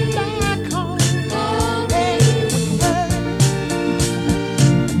back home. Call me,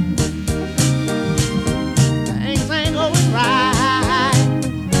 things ain't going right.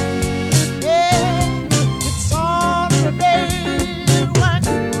 Yeah, it's all in the day's work.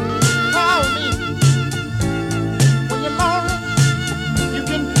 Call me when you're lonely. You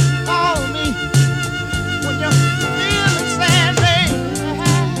can call me when you're feeling sad, baby.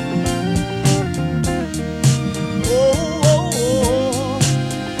 Oh, oh, oh.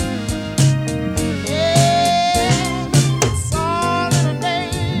 Yeah, it's all in the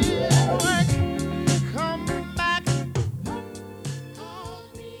day's work. Come back home. Call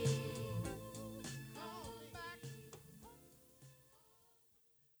me. Call back.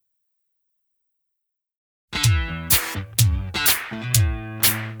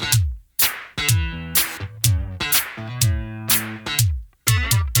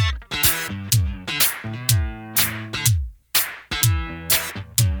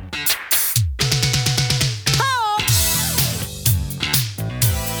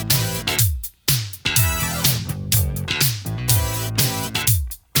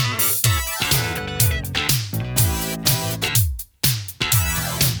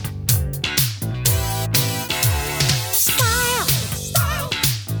 Smile, smile,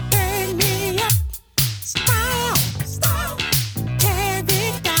 burn me up. Smile, smile, tear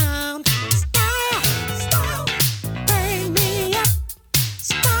it down. Smile, smile, burn me up.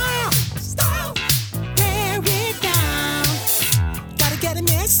 Smile, smile, tear it down. Gotta get a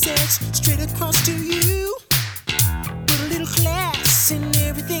message straight across to you. Put a little class in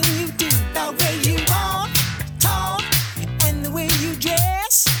everything you do. The way you walk, talk, and the way you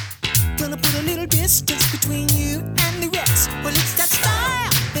dress. Gonna put a little distance between you and the rest. Well, it's that style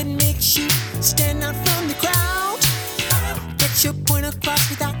that makes you stand out from the crowd. Get your point across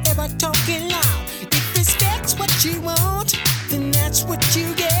without ever talking loud. If this gets what you want, then that's what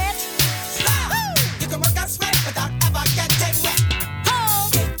you get. You can work out sweat without ever getting wet.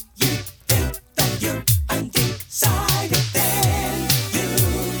 If you think that you're undecided, then you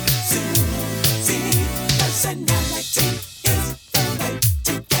soon see personality is the way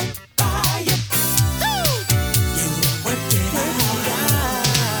to get by it. You work it out.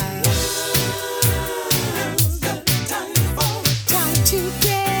 Now's the time to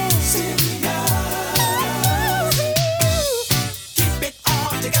get serious.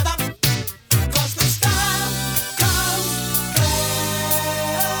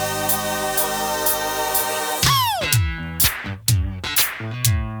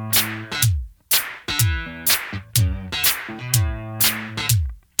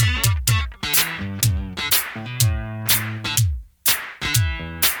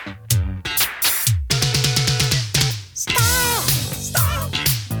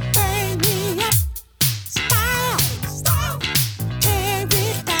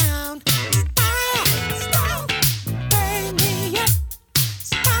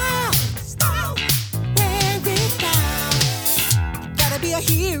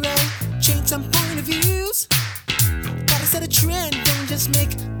 some point of views. Gotta set a trend, don't just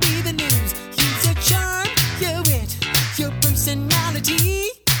make be the news. Use your charm, your wit, your personality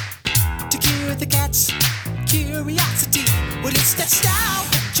to cure the cat's curiosity. Well, it's that style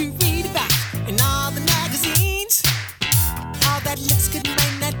that you read about in all the magazines. All that looks good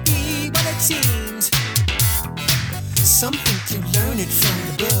might not be what it seems. Some think you learn it from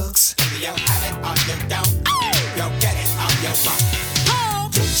the books. You have it or you don't. You'll get it or you won't. Oh,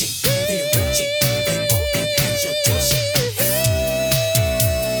 Gucci, be Gucci. They won't enhance your Gucci.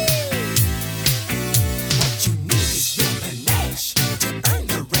 What you need is real panache to earn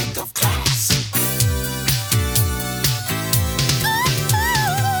the rank of class.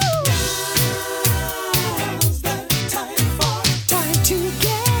 Now's the time for time to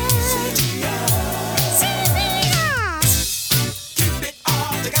get serious. serious. Keep it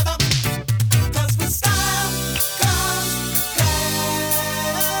all together.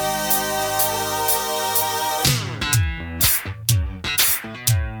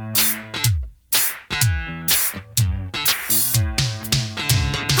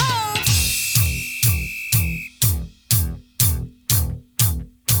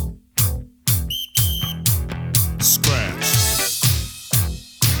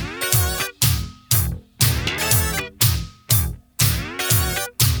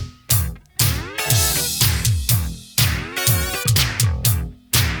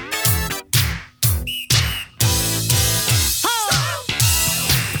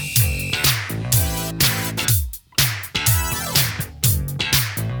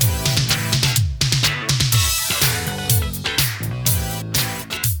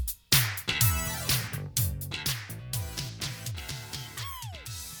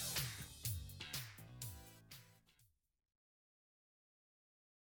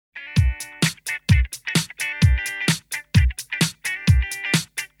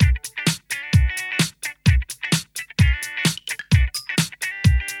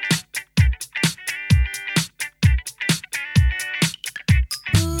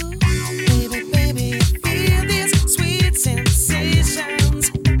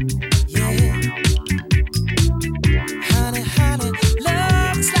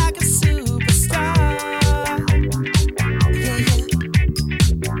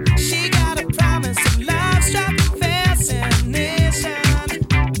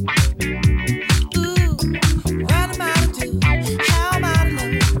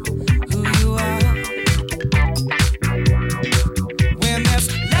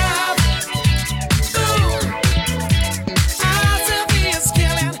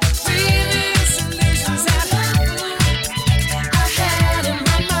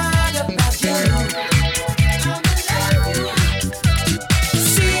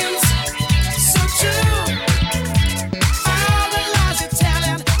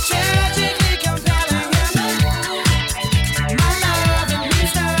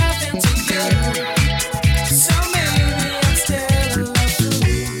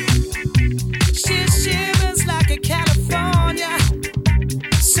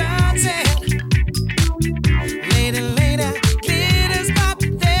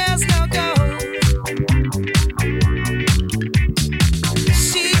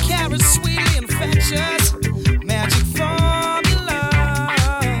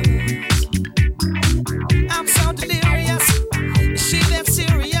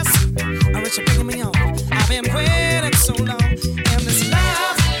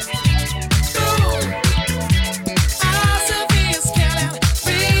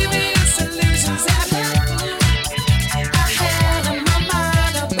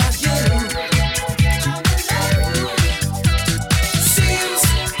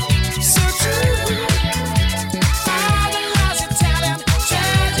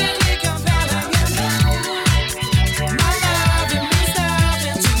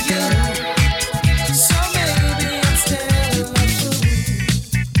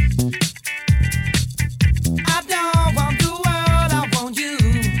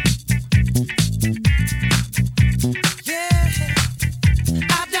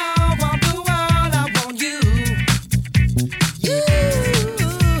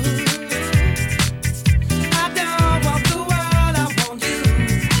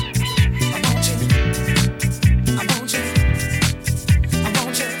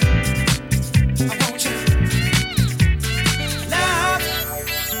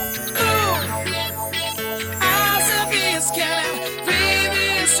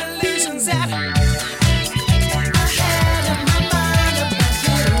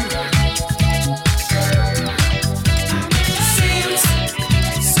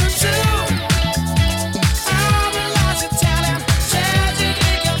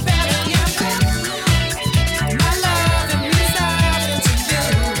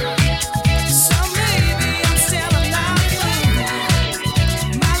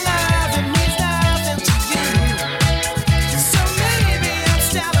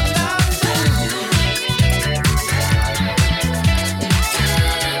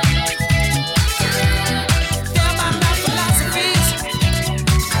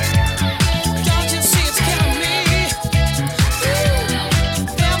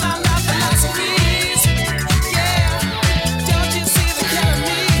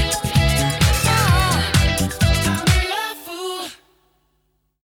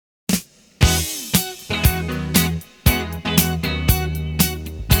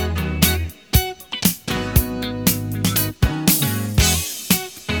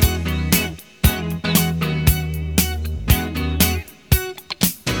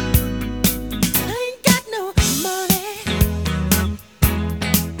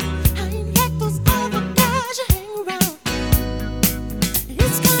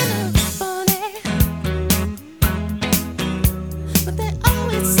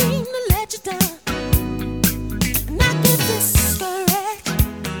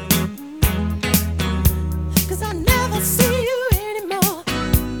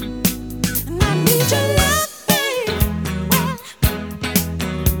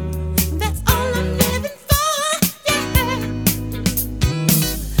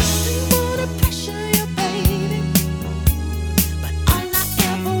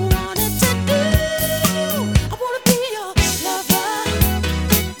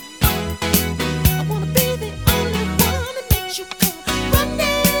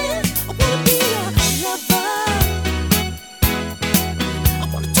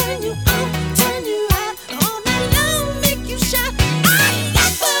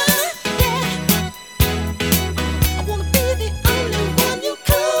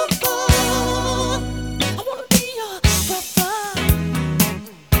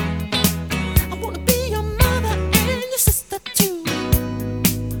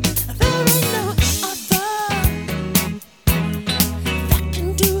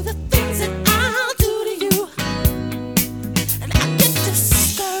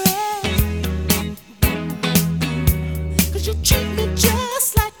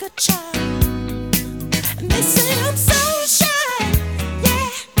 just like a child. And they say I'm so shy, yeah.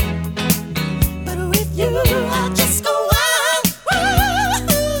 But with you, I just go wild.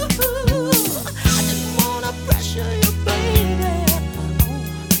 Ooh, I didn't wanna pressure you, baby.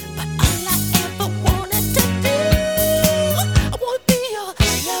 But all I ever wanted to do, I wanna be your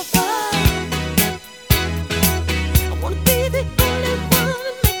lover. I wanna be the only one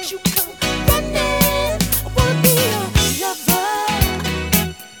that makes you come running. I wanna be your lover.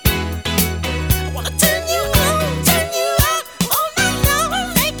 I wanna turn you on, turn you out all night long,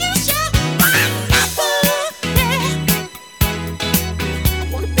 make you shout, lover, yeah. I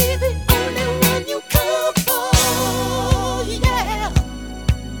wanna be the only one you come for, yeah.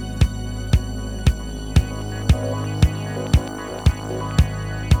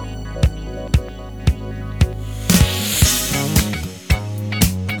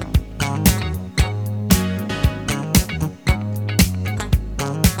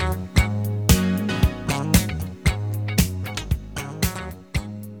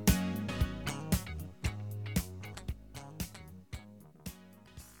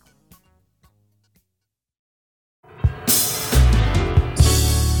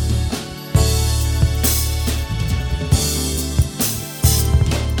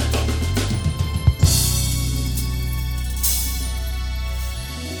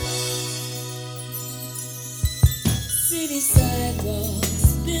 City sidewalks,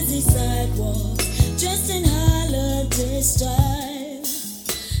 busy sidewalks, just in holiday style.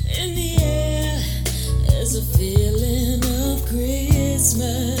 In the air is a feeling of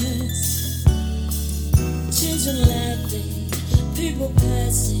Christmas. Children laughing, people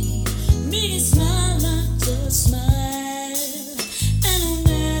passing, me smile not to smile. And on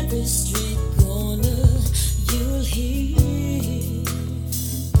every street corner you'll hear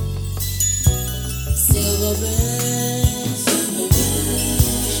silver bells, silver bells,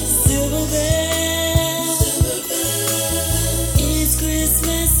 silver bells. It's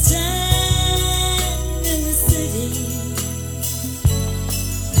Christmas time in the city.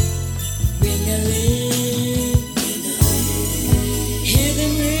 Ring-a-ling, hear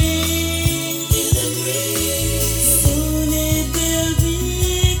them ring, soon it will be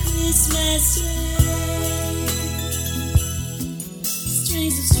Christmas time.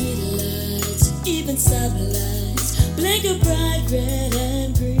 Strings of street lights, even sublights, blink of bright red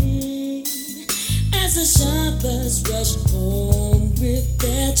and green, as the shoppers rush home with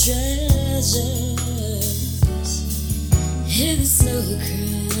their treasures. Hear the snow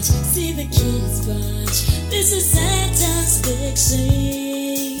crunch, see the kids bunch. This is Santa's big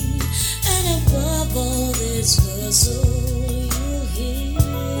scene, and above all this bustle, you'll hear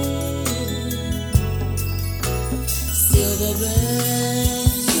silver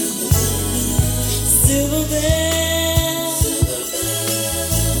bells, silver bells,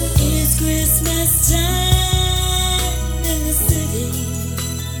 it's Christmas time in the city.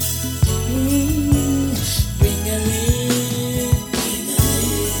 Ring-a-ling,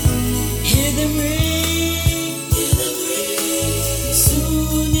 hear them ring,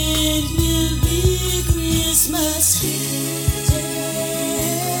 soon it will be Christmas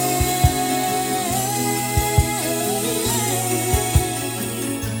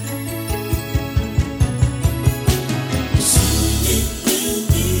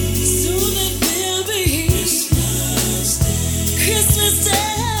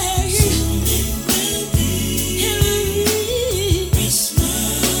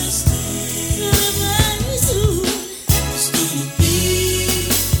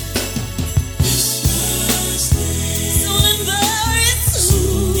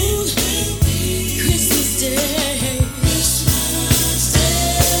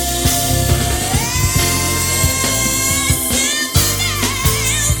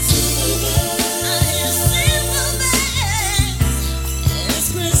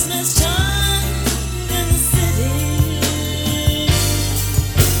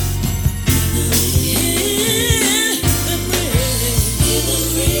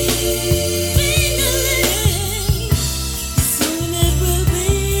soon it will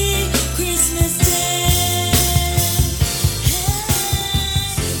be Christmas Day.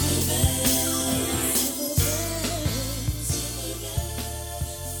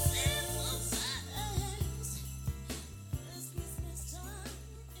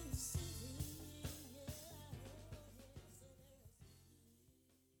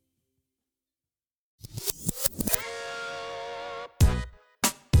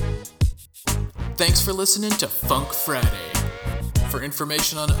 Thanks for listening to Funk Friday. For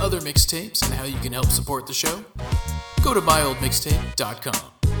information on other mixtapes and how you can help support the show, go to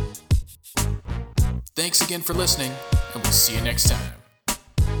myoldmixtape.com. Thanks again for listening, and we'll see you next time.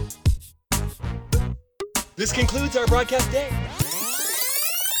 This concludes our broadcast day.